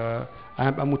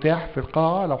 وهبقى متاح في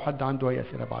القاعة لو حد عنده أي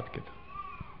أسئلة بعد كده.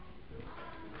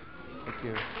 Thank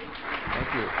you.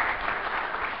 Thank you.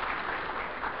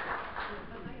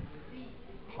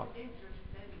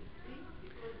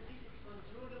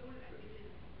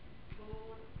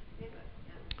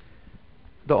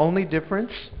 The only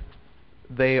difference,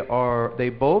 they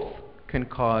both can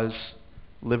cause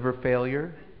liver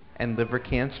failure and liver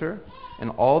cancer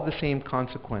and all the same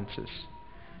consequences.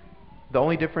 The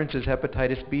only difference is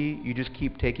hepatitis B, you just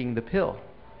keep taking the pill.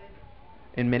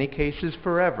 In many cases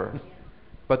forever.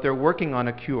 But they're working on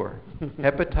a cure.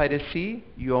 Hepatitis C,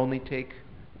 you only take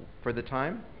for the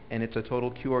time, and it's a total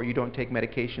cure. You don't take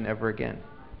medication ever again.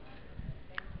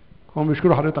 هم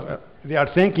بيشكروا حضرتك. They are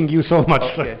thanking you so much.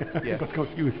 Okay, yeah. I got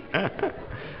confused.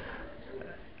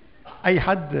 أي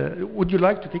حد, would you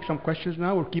like to take some questions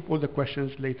now or keep all the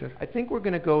questions later? I think we're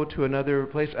going to go to another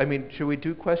place. I mean, should we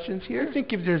do questions here? I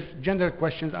think if there's general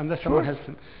questions unless someone has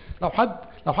some.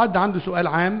 لو حد عنده سؤال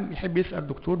عام يحب يسأل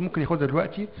دكتور ممكن ياخدها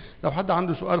دلوقتي. لو حد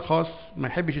عنده سؤال خاص ما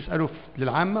يحبش يسأله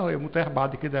للعامة هو متاح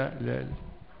بعد كده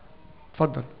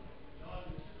اتفضل.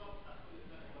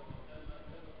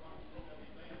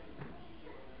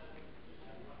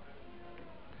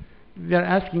 they're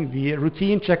asking the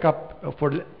routine checkup for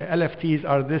LFTs.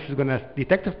 Are this is going to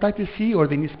detect hepatitis C, or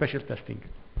they need special testing?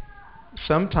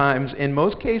 Sometimes, in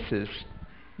most cases,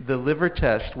 the liver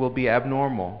test will be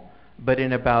abnormal, but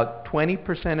in about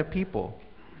 20% of people,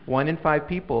 1 in 5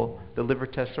 people, the liver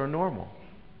tests are normal.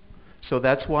 So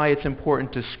that's why it's important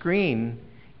to screen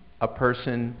a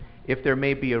person if there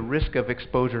may be a risk of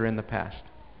exposure in the past.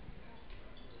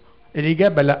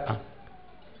 الإجابة لأ.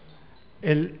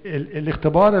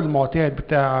 الاختبار المعتاد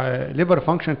بتاع liver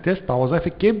function test بتاع وظائف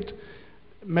الكبد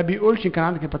ما بيقولش إن كان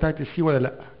عندك هيباتيتس سي ولا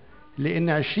لأ، لأن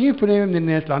 20% من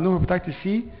الناس اللي عندهم هيباتيتس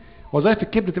سي وظائف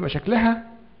الكبد تبقى شكلها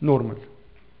نورمال،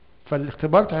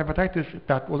 فالاختبار بتاع الهيباتيتس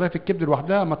بتاعت وظائف الكبد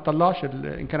لوحدها ما تطلعش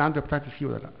إن كان عنده هيباتيتس سي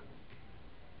ولا لأ.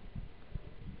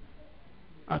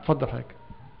 اتفضل حضرتك.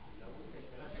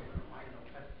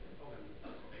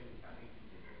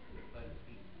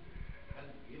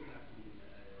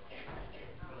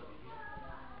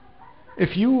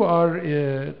 If you are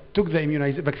took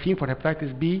the vaccine for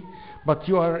hepatitis B, but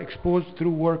you are exposed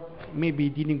through work, maybe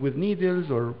dealing with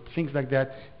needles or things like that,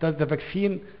 does the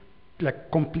vaccine like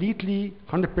completely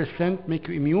 100% make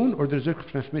you immune, or there's a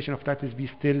transmission of hepatitis B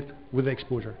still with the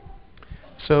exposure?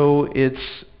 So it's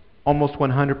almost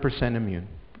 100% immune,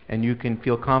 and you can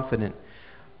feel confident.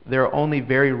 There are only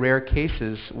very rare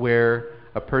cases where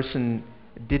a person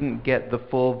didn't get the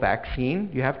full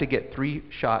vaccine. You have to get 3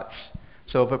 shots.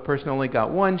 So if a person only got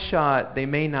 1 shot, they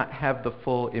may not have the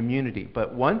full immunity. But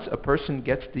once a person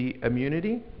gets the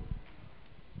immunity,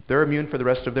 they're immune for the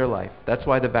rest of their life. That's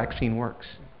why the vaccine works.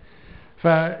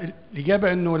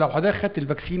 فالإجابة إنه لو حضرتك خدت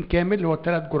الفاكسين كامل اللي هو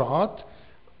 3 جرعات،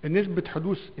 نسبة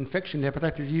حدوث انفكشن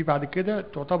لهيباتيتس بي بعد كده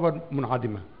تعتبر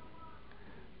منعدمة.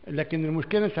 لكن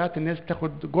المشكلة ساعات الناس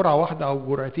بتاخد جرعة واحدة أو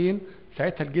جرعتين،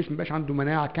 ساعتها الجسم مبقاش عنده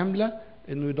مناعة كاملة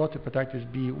إنه يضاد هيباتيتس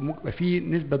بي، وممكن يبقى في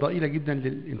نسبة ضئيلة جدا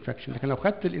للانفكشن. لكن لو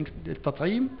خدت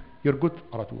التطعيم يرجد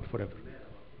على طول فور ايفر.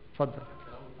 اتفضل.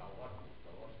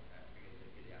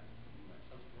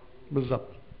 بالظبط.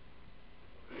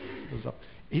 بالظبط.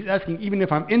 He's asking, even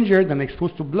if I'm injured and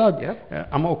exposed to blood,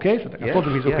 I'm okay. So I told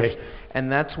him he's okay.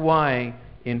 And that's why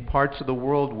in parts of the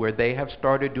world where they have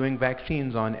started doing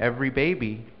vaccines on every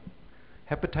baby,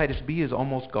 hepatitis B is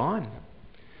almost gone.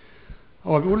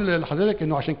 هو بيقول لحضرتك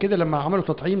انه عشان كده لما عملوا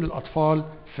تطعيم للاطفال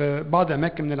في بعض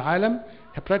اماكن من العالم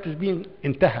هيباتيتس بي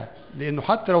انتهى، لانه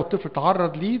حتى لو الطفل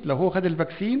تعرض ليه لو هو خد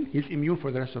الفاكسين he's immune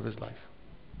for the rest of his life.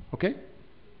 اوكي؟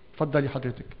 اتفضلي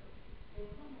حضرتك.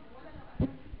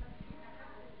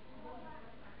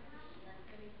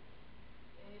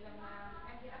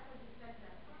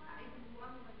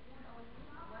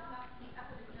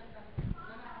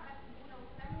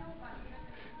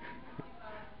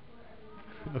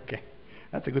 Okay,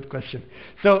 that's a good question.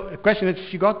 So the question is,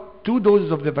 she got 2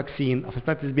 doses of the vaccine of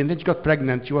hepatitis B, and then she got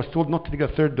pregnant. She was told not to take a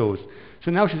 3rd dose.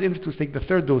 So now she's interested to take the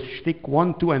 3rd dose. Should she take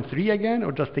 1, 2, and 3 again,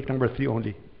 or just take number 3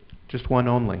 only? Just 1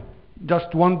 only.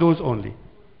 Just 1 dose only.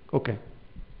 Okay,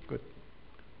 good.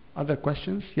 Other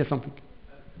questions? Yes, something.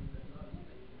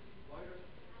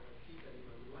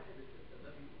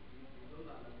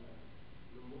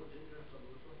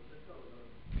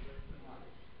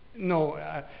 No,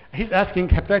 he's asking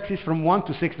hepatitis from 1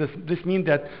 to 6. Does this mean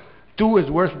that 2 is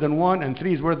worse than 1, and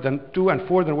 3 is worse than 2, and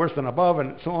 4 is worse than above, and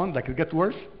so on? Like it gets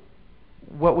worse?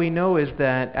 What we know is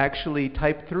that actually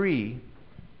type 3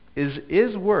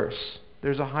 is worse.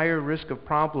 There's a higher risk of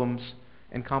problems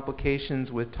and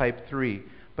complications with type 3,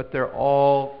 but they're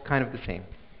all kind of the same.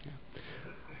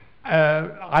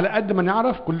 على قد ما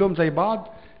نعرف كلهم زي بعض.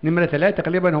 نمرة 3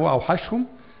 غالبا هو أوحشهم.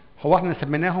 هو احنا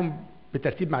سميناهم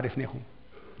بالترتيب ما عرفناهم.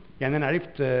 يعني انا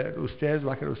عرفت الاستاذ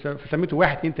وبعد كده الاستاذ فسميته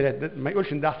 1 2 3، ما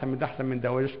يقولش ان ده احسن من ده احسن من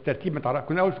ده، الترتيب ما تعرف.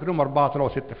 كنا اول فاكرهم 4 طلعوا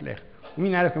 6 في الاخر،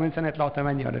 ومين عارف كمان سنه يطلعوا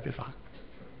 8 ولا 9.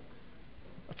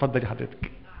 اتفضلي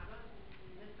حضرتك.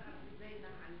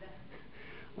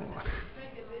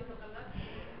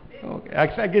 Okay,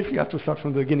 I guess you have to start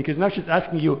from the beginning, because now she's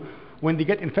asking you, when they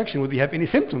get infection, would they have any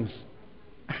symptoms?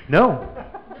 No.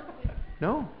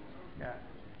 No. Yeah.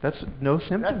 That's no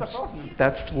symptoms. That's the problem.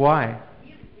 That's why.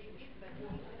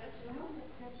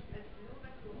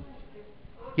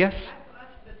 Yes.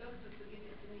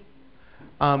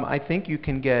 I think you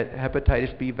can get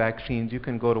hepatitis B vaccines. You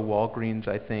can go to Walgreens,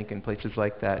 I think, and places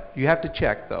like that. You have to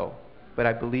check, though, but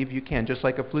I believe you can, just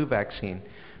like a flu vaccine.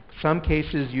 Some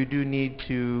cases you do need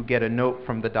to get a note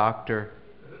from the doctor,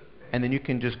 and then you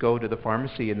can just go to the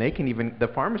pharmacy, and they can even, the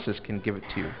pharmacist can give it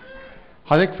to you.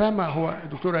 حضرتك فاهمة هو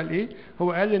الدكتور قال ايه؟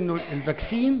 هو قال انه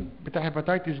الفاكسين بتاع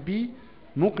هيباتيتس بي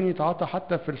ممكن يتعاطى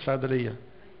حتى في الصيدلية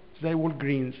زي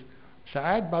وولجرينز.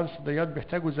 ساعات بعض الصيدليات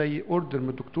بيحتاجوا زي اوردر من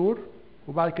الدكتور،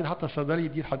 وبعد كده حتى الصيدلي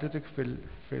يدير حضرتك في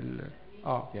ال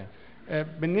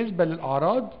بالنسبه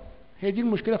للاعراض، هي دي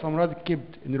المشكله في امراض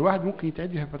الكبد، ان الواحد ممكن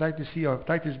يتعدي هيباتيتس سي او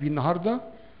هيباتيتس بي النهارده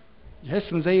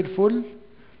يحس انه زي الفل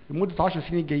لمده 10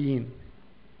 سنين الجايين،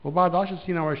 وبعد 10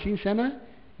 سنين او 20 سنه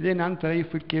يلاقي ان عنده تليف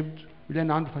في الكبد، يلاقي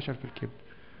ان عنده فشل في الكبد.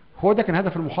 هو ده كان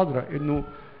هدف المحاضره، انه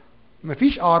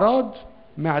مفيش اعراض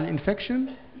مع الانفكشن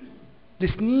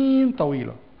لسنين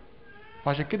طويله.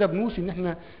 فعشان كده بنوصي ان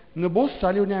احنا نبص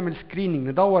عليه ونعمل سكريننج،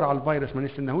 ندور على الفيروس، ما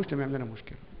نستناهوش لما يعمل لنا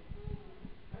مشكله.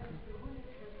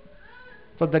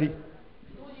 اتفضلي.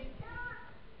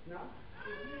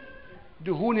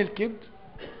 دهون الكبد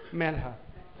مالها؟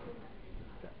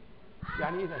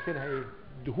 يعني ايه تاثيرها ايه؟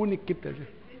 دهون الكبد تاثيرها.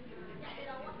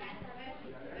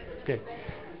 Okay.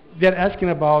 They're asking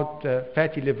about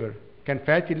fatty liver. Can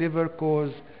fatty liver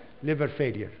cause liver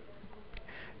failure?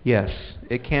 Yes,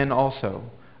 it can also.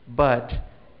 But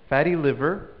fatty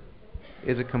liver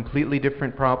is a completely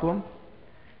different problem.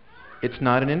 It's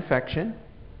not an infection,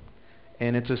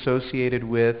 and it's associated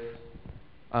with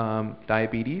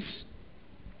diabetes,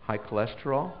 high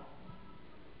cholesterol,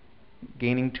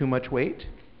 gaining too much weight.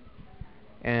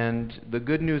 And the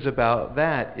good news about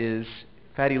that is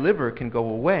fatty liver can go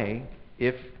away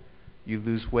if you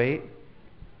lose weight,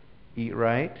 eat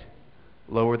right,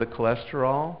 lower the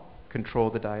cholesterol, control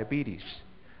the diabetes.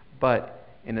 But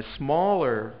in a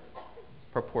smaller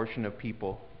proportion of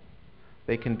people,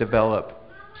 they can develop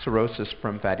cirrhosis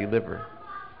from fatty liver.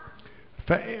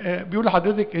 بيقول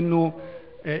لحضرتك انه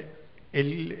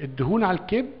الدهون على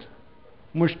الكبد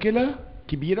مشكلة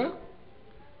كبيرة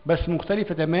بس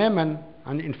مختلفة تماما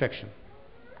عن الانفكشن.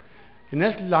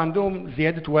 الناس اللي عندهم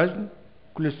زيادة وزن،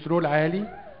 كوليسترول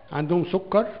عالي، عندهم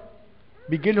سكر،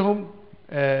 بيجي لهم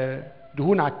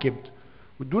دهون على الكبد.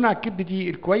 والدهون على الكبد دي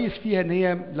الكويس فيها ان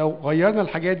هي لو غيرنا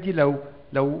الحاجات دي،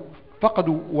 لو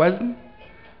فقدوا وزن،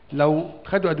 لو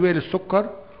خدوا ادويه للسكر،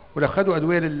 ولو خدوا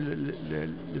ادويه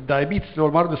للدايابيتس اللي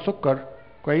هو مرض السكر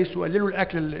كويس، وقللوا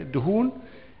الاكل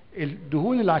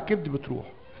الدهون اللي على الكبد بتروح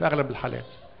في اغلب الحالات.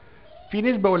 في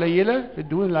نسبه قليله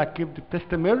الدهون اللي على الكبد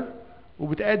بتستمر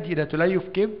وبتؤدي الى تليف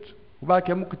كبد، وبعد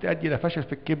كده ممكن تؤدي الى فشل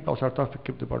في الكبد او سرطان في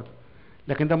الكبد برضه.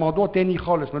 لكن ده موضوع تاني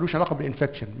خالص ملوش علاقه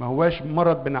بالانفكشن، ما هواش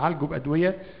مرض بنعالجه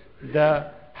بادويه،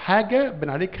 ده حاجه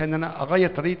بنعالجها ان انا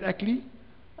اغير طريقه اكلي،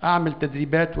 اعمل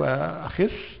تدريبات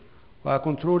واخس،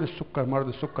 وكنترول السكر، مرض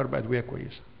السكر بادويه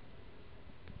كويسه.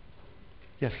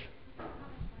 يس.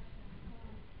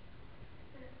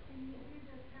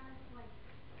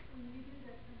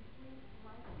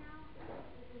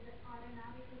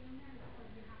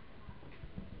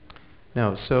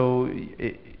 No, so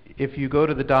if you go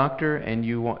to the doctor and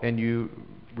you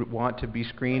want to be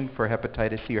screened for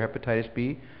hepatitis C or hepatitis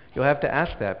B, you'll have to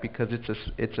ask that because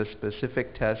it's a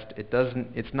specific test.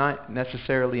 It's not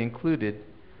necessarily included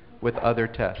with other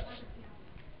tests.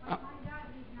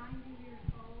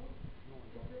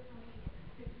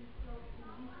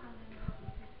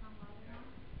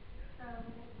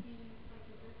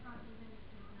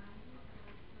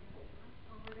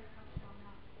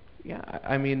 Yeah,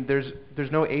 I mean,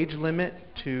 there's no age limit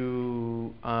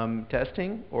to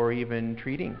testing or even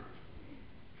treating.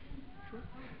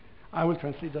 I will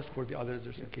translate just for the others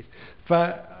just in case.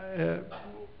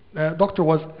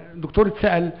 دكتور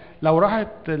اتسأل لو راحت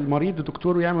المريض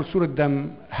لدكتور يعمل صورة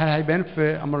دم، هل هيبان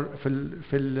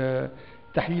في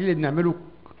التحليل اللي بنعمله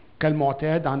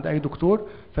كالمعتاد عند اي دكتور؟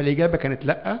 فالاجابة كانت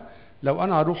لا. لو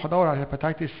انا هروح ادور على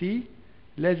هيباتيتس سي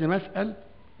لازم اسأل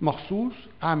مخصوص،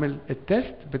 اعمل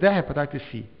التست بتاع هيباتيتس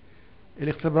سي.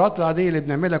 الاختبارات العاديه اللي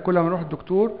بنعملها كل ما نروح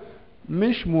الدكتور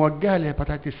مش موجهه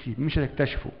لهيباتيتس سي، مش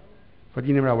هتكتشفه.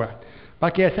 فدي نمره واحد.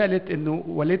 بعد كده سالت انه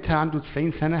والدها عنده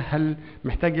 90 سنه هل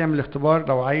محتاج يعمل الاختبار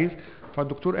لو عايز،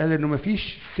 فالدكتور قال انه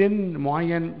مفيش سن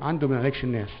معين عنده ما يعالجش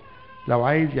الناس، لو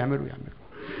عايز يعمله.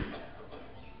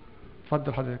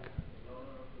 اتفضل حضرتك.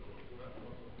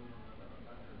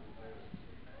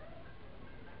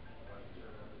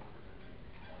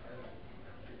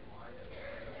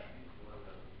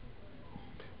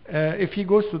 If he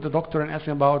goes to the doctor and asks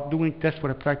him about doing tests for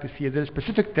hepatitis C, is there a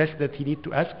specific test that he needs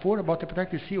to ask for about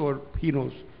hepatitis C, or he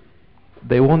knows?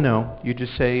 They will know. You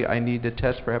just say, I need a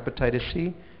test for hepatitis C,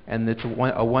 and it's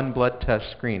a one blood test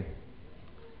screen.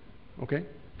 Okay.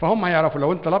 فهم هيعرفوا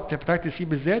لو انت طلبت hepatitis C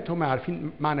بالذات، هم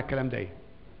عارفين معنى الكلام ده ايه.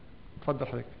 اتفضل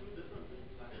حضرتك.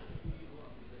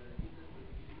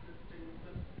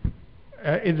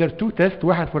 Is there two tests?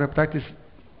 واحد for hepatitis.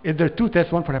 Is there two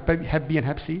tests? One for Hep B and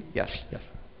Hep C? Yes. Yes.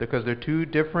 Because they're two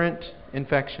different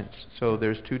infections, so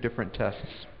there's two different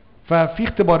tests. ففي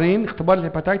اختبارين، اختبار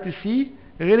الهيباتيتس سي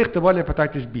غير اختبار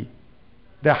الهيباتيتس بي.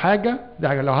 ده حاجه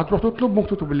لو هتروح تطلب ممكن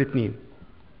تطلب الاثنين.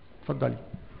 اتفضلي.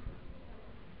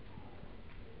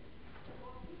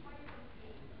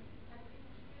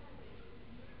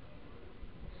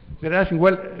 They're asking,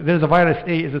 well, there's a virus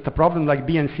A. Is it a problem like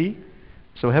B and C?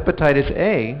 So hepatitis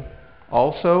A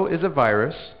also is a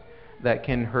virus that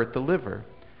can hurt the liver.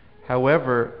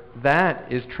 However,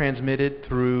 that is transmitted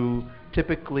through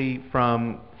typically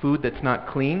from food that's not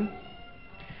clean.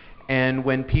 And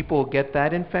when people get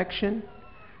that infection,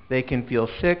 they can feel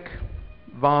sick,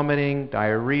 vomiting,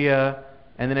 diarrhea,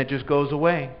 and then it just goes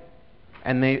away.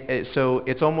 And so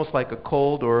it's almost like a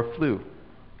cold or a flu.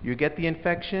 You get the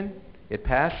infection, it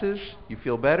passes, you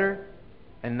feel better,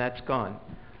 and that's gone.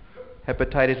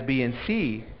 Hepatitis B and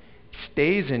C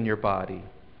stays in your body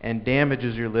and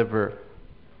damages your liver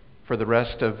for the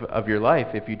rest of your life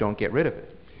if you don't get rid of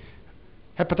it.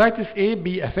 Hepatitis A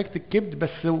بيأفكت الكبد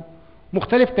بس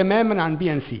مختلف تماما عن B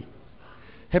and C.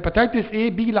 Hepatitis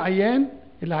A بيجي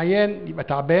العيان يبقى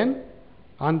تعبان،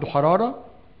 عنده حرارة،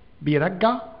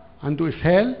 بيرجع، عنده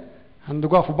إسهال، عنده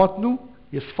جوع في بطنه،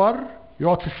 يصفر،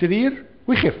 يقعد في السرير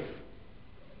ويخف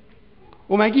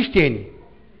وما يجيش تاني،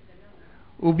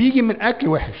 وبيجي من أكل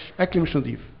وحش، أكل مش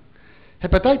نظيف.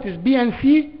 Hepatitis B and C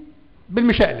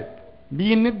بالمشقلب،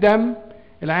 بيجي من الدم،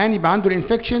 العيان يبقى عنده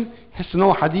الانفكشن، يحس ان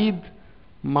هو حديد،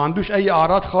 ما عندوش اي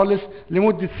اعراض خالص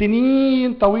لمده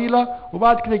سنين طويله،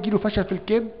 وبعد كده يجيله فشل في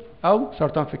الكبد او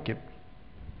سرطان في الكبد.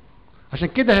 عشان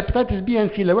كده هيباتيتس بي ان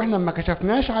سي لو احنا ما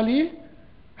كشفناش عليه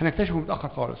هنكتشفه متاخر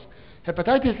خالص.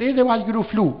 هيباتيتس ايه زي واحد يجيله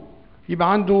فلو،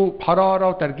 يبقى عنده حراره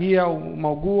وترجيع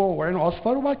وموجوع وعينه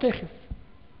اصفر وبعد كده يخف.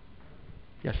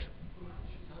 يس.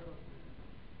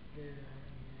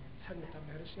 الحجم بتاع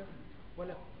الهرشيا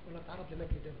ولا تعرض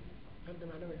لنقل دم، هل ده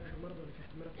معناه يا اخي مرضى ولا في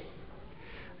احتمالات؟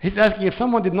 He's asking if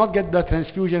someone did not get blood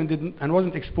transfusion and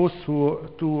wasn't exposed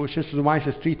to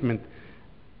schistosomiasis treatment,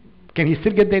 can he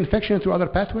still get the infection through other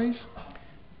pathways?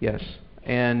 Yes,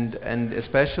 and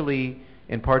especially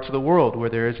in parts of the world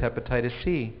where there is hepatitis C,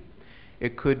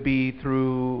 it could be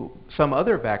through some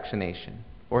other vaccination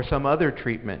or some other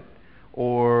treatment,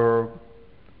 or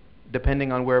depending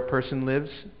on where a person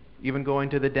lives, even going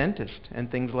to the dentist and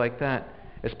things like that,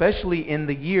 especially in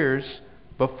the years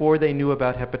before they knew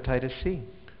about hepatitis C.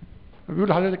 بيقول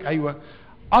لحضرتك ايوه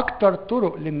اكتر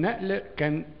طرق للنقل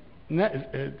كان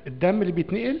الدم اللي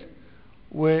بيتنقل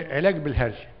وعلاج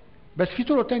بالهرشة، بس في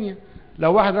طرق تانية.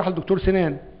 لو واحد راح لدكتور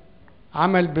سنان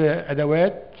عمل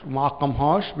بادوات وما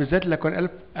عقمهاش، بالذات لو كان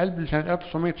قلب سنه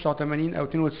 1989 او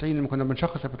 92 لما كنا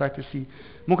بنشخص هيباتيتس سي،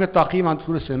 ممكن التعقيم عند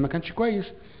دكتور السنان ما كانش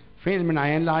كويس، فين من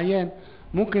عيان لعيان.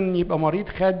 ممكن يبقى مريض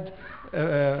خد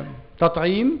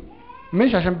تطعيم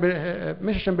مش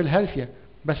عشان بالهرشة،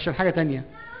 بس عشان حاجه تانية.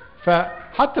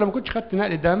 فحتى لو ما كنتش خدت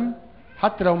نقل دم،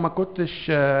 حتى لو ما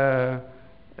كنتش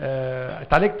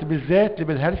اتعالجت بالذات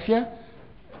بالهرشيا،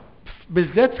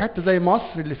 بالذات في حته زي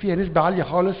مصر اللي فيها نسبه عاليه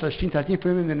خالص 20-30%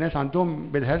 من الناس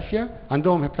عندهم بالهرشيا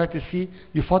عندهم هيباتيتس سي،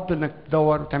 يفضل انك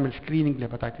تدور وتعمل سكريننج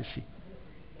لهيباتيتس سي.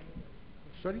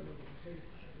 سوري،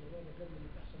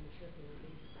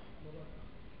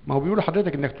 ما هو بيقولوا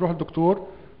لحضرتك انك تروح للدكتور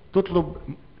تطلب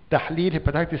تحليل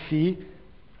هيباتيتس سي،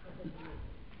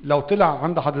 لو طلع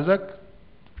عند حضرتك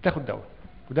بتاخد دواء،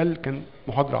 وده اللي كان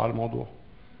محاضرة على الموضوع.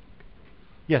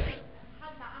 يس. حد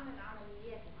عمل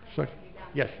عمليات سوري.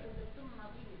 يس.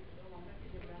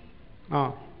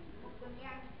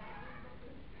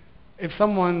 If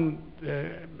someone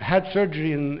had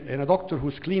surgery in a doctor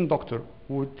who's clean doctor,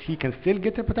 would he can still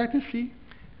get hepatitis C?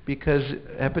 Because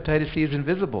hepatitis C is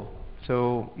invisible. So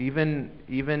even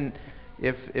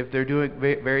if they're doing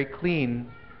very clean,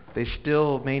 they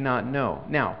still may not know.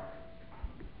 Now,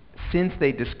 since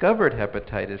they discovered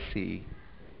hepatitis C,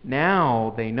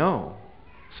 now they know.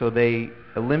 So they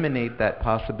eliminate that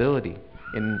possibility.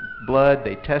 In blood,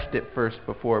 they test it first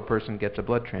before a person gets a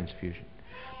blood transfusion.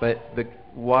 But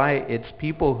why it's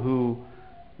people who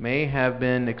may have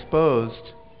been exposed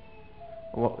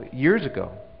years ago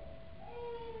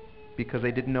because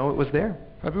they didn't know it was there.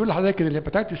 فبيقول لحضرتك ان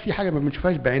الهيباتيتس سي حاجه ما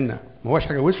بنشوفهاش بعيننا، ما هوش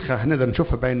حاجه وسخه هنقدر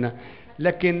نشوفها بعيننا،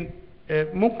 لكن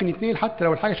ممكن يتنقل حتى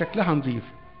لو الحاجه شكلها نظيف،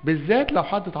 بالذات لو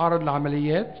حد اتعرض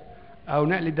لعمليات او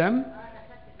نقل دم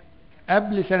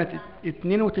قبل سنه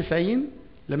 92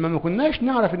 لما ما كناش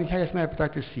نعرف ان في حاجه اسمها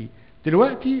هيباتيتس سي.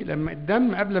 دلوقتي لما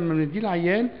الدم قبل ما بنديه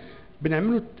العيان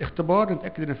بنعمله اختبار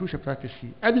نتاكد ان ما فيهوش هيباتيتس سي.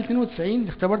 قبل 92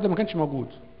 الاختبار ده ما كانش موجود.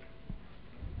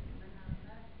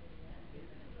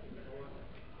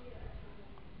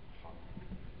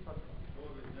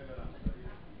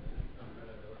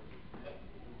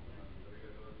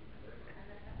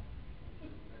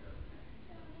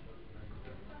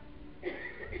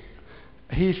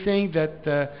 He's saying that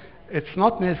it's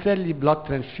not necessarily blood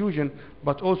transfusion,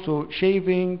 but also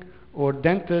shaving or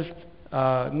dentist,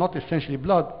 not essentially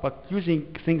blood, but using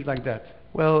things like that.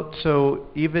 Well, so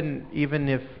even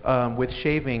if with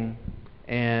shaving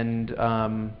and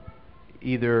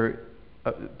either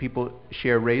people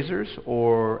share razors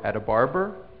or at a barber,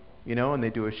 you know, and they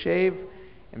do a shave,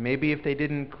 and maybe if they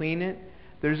didn't clean it,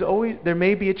 there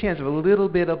may be a chance of a little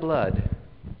bit of blood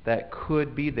that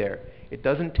could be there. It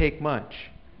doesn't take much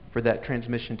for that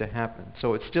transmission to happen.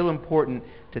 So it's still important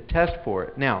to test for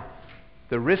it. Now,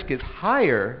 the risk is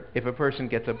higher if a person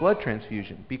gets a blood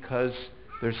transfusion because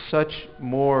there's such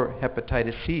more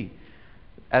hepatitis C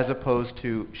as opposed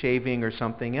to shaving or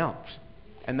something else.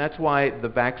 And that's why the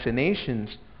vaccinations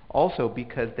also,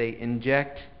 because they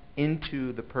inject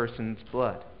into the person's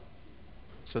blood.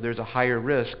 So there's a higher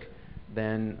risk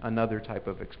than another type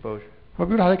of exposure. هو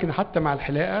بيقول عليك ان حتى مع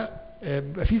الحلاقه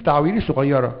بيبقى في تعوير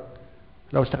صغيره.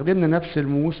 لو استخدمنا نفس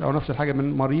الموس او نفس الحاجه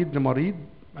من مريض لمريض،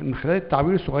 من خلال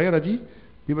التعوير الصغيره دي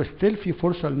بيبقى ستيل في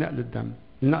فرصه لنقل الدم،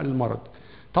 لنقل المرض.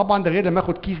 طبعا ده غير لما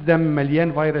اخد كيس دم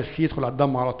مليان فيروس سي يدخل على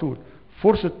الدم على طول،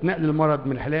 فرصه نقل المرض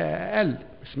من الحلاقه اقل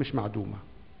بس مش معدومه.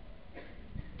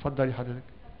 اتفضلي حضرتك.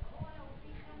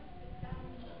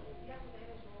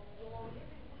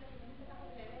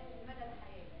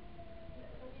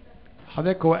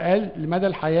 حضرتك هو قال لمدى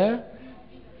الحياه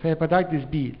في هيباتيتس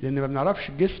بي، لان ما بنعرفش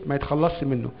الجسم ما يتخلصش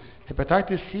منه.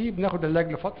 هيباتيتس سي بناخد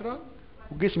علاج لفتره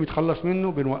والجسم يتخلص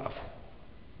منه بنوقفه.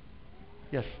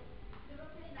 يس.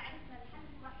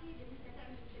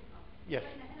 يس.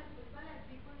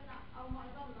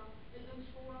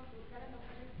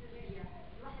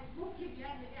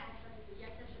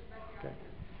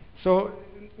 So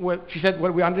she said,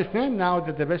 well, we understand now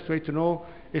that the best way to know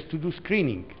is to do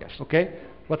screening. Yes. Okay?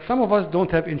 But some of us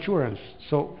don't have insurance,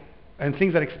 so and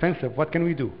things are expensive. What can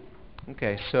we do?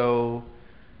 Okay, so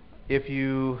if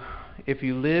you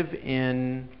live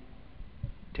in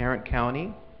Tarrant County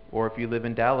or if you live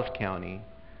in Dallas County,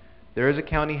 there is a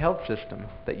county health system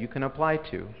that you can apply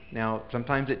to. Now,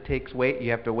 sometimes it takes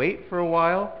you have to wait for a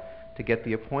while to get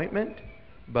the appointment,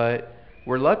 but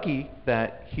we're lucky that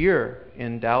here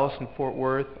in Dallas and Fort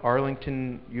Worth,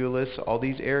 Arlington, Euless, all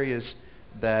these areas,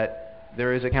 that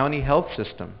there is a county health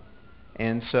system.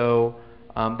 And so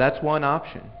that's one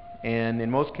option. And in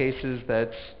most cases,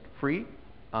 that's free.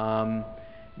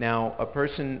 Now, a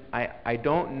person, I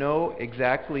don't know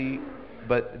exactly,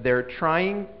 but they're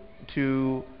trying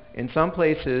to, in some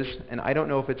places, and I don't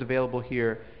know if it's available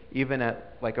here, even at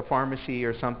like a pharmacy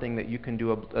or something that you can do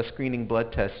a screening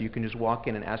blood test. You can just walk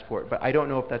in and ask for it. But I don't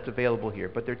know if that's available here.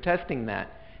 But they're testing that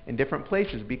in different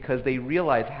places because they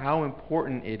realize how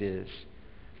important it is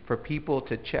for people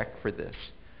to check for this.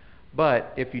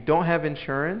 But if you don't have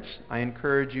insurance, I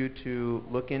encourage you to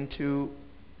look into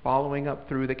following up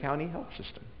through the county health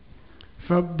system.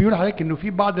 فبيقول عليك انه في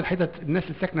بعض الحتت الناس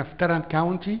اللي ساكنه في تارنت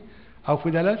كاونتي او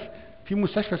في دالاس في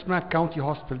مستشفى اسمها كاونتي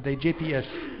هوسبيتال زي JPS.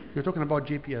 You're talking about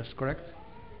JPS, correct?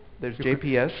 There's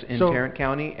JPS in Tarrant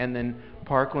County, and then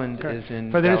Parkland is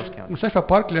in Dallas County. مستشفى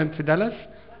باركلاند في دالاس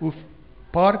وفي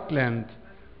باركلاند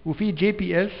وفي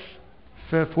JPS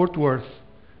في فورت وورث.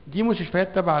 دي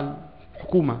مستشفيات تبع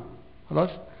الحكومه. خلاص؟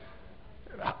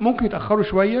 ممكن يتاخروا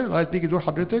شويه لغايه بيجي دور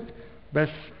حضرتك، بس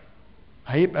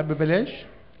هيبقى ببلاش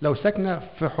لو ساكنه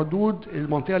في حدود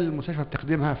المنطقه اللي المستشفى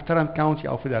بتخدمها في تارنت كاونتي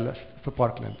او في دالاس في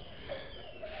باركلاند.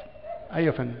 ايوه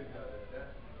يا فندم.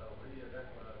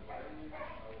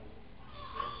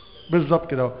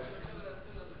 بالظبط كده.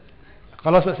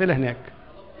 خلاص اسئله هناك.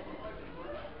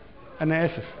 انا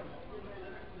اسف.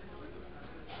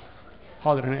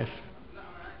 حاضر انا اسف.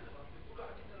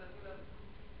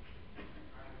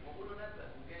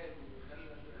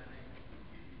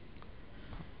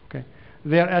 Okay.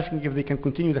 They are asking if they can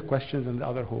continue the questions in the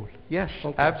other hall. Yes,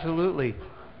 okay. Absolutely.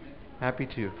 Happy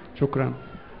to. شكرا.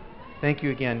 Thank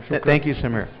you again. Thank you,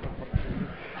 Samir.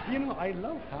 You know, I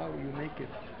love how you make it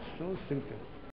so simple.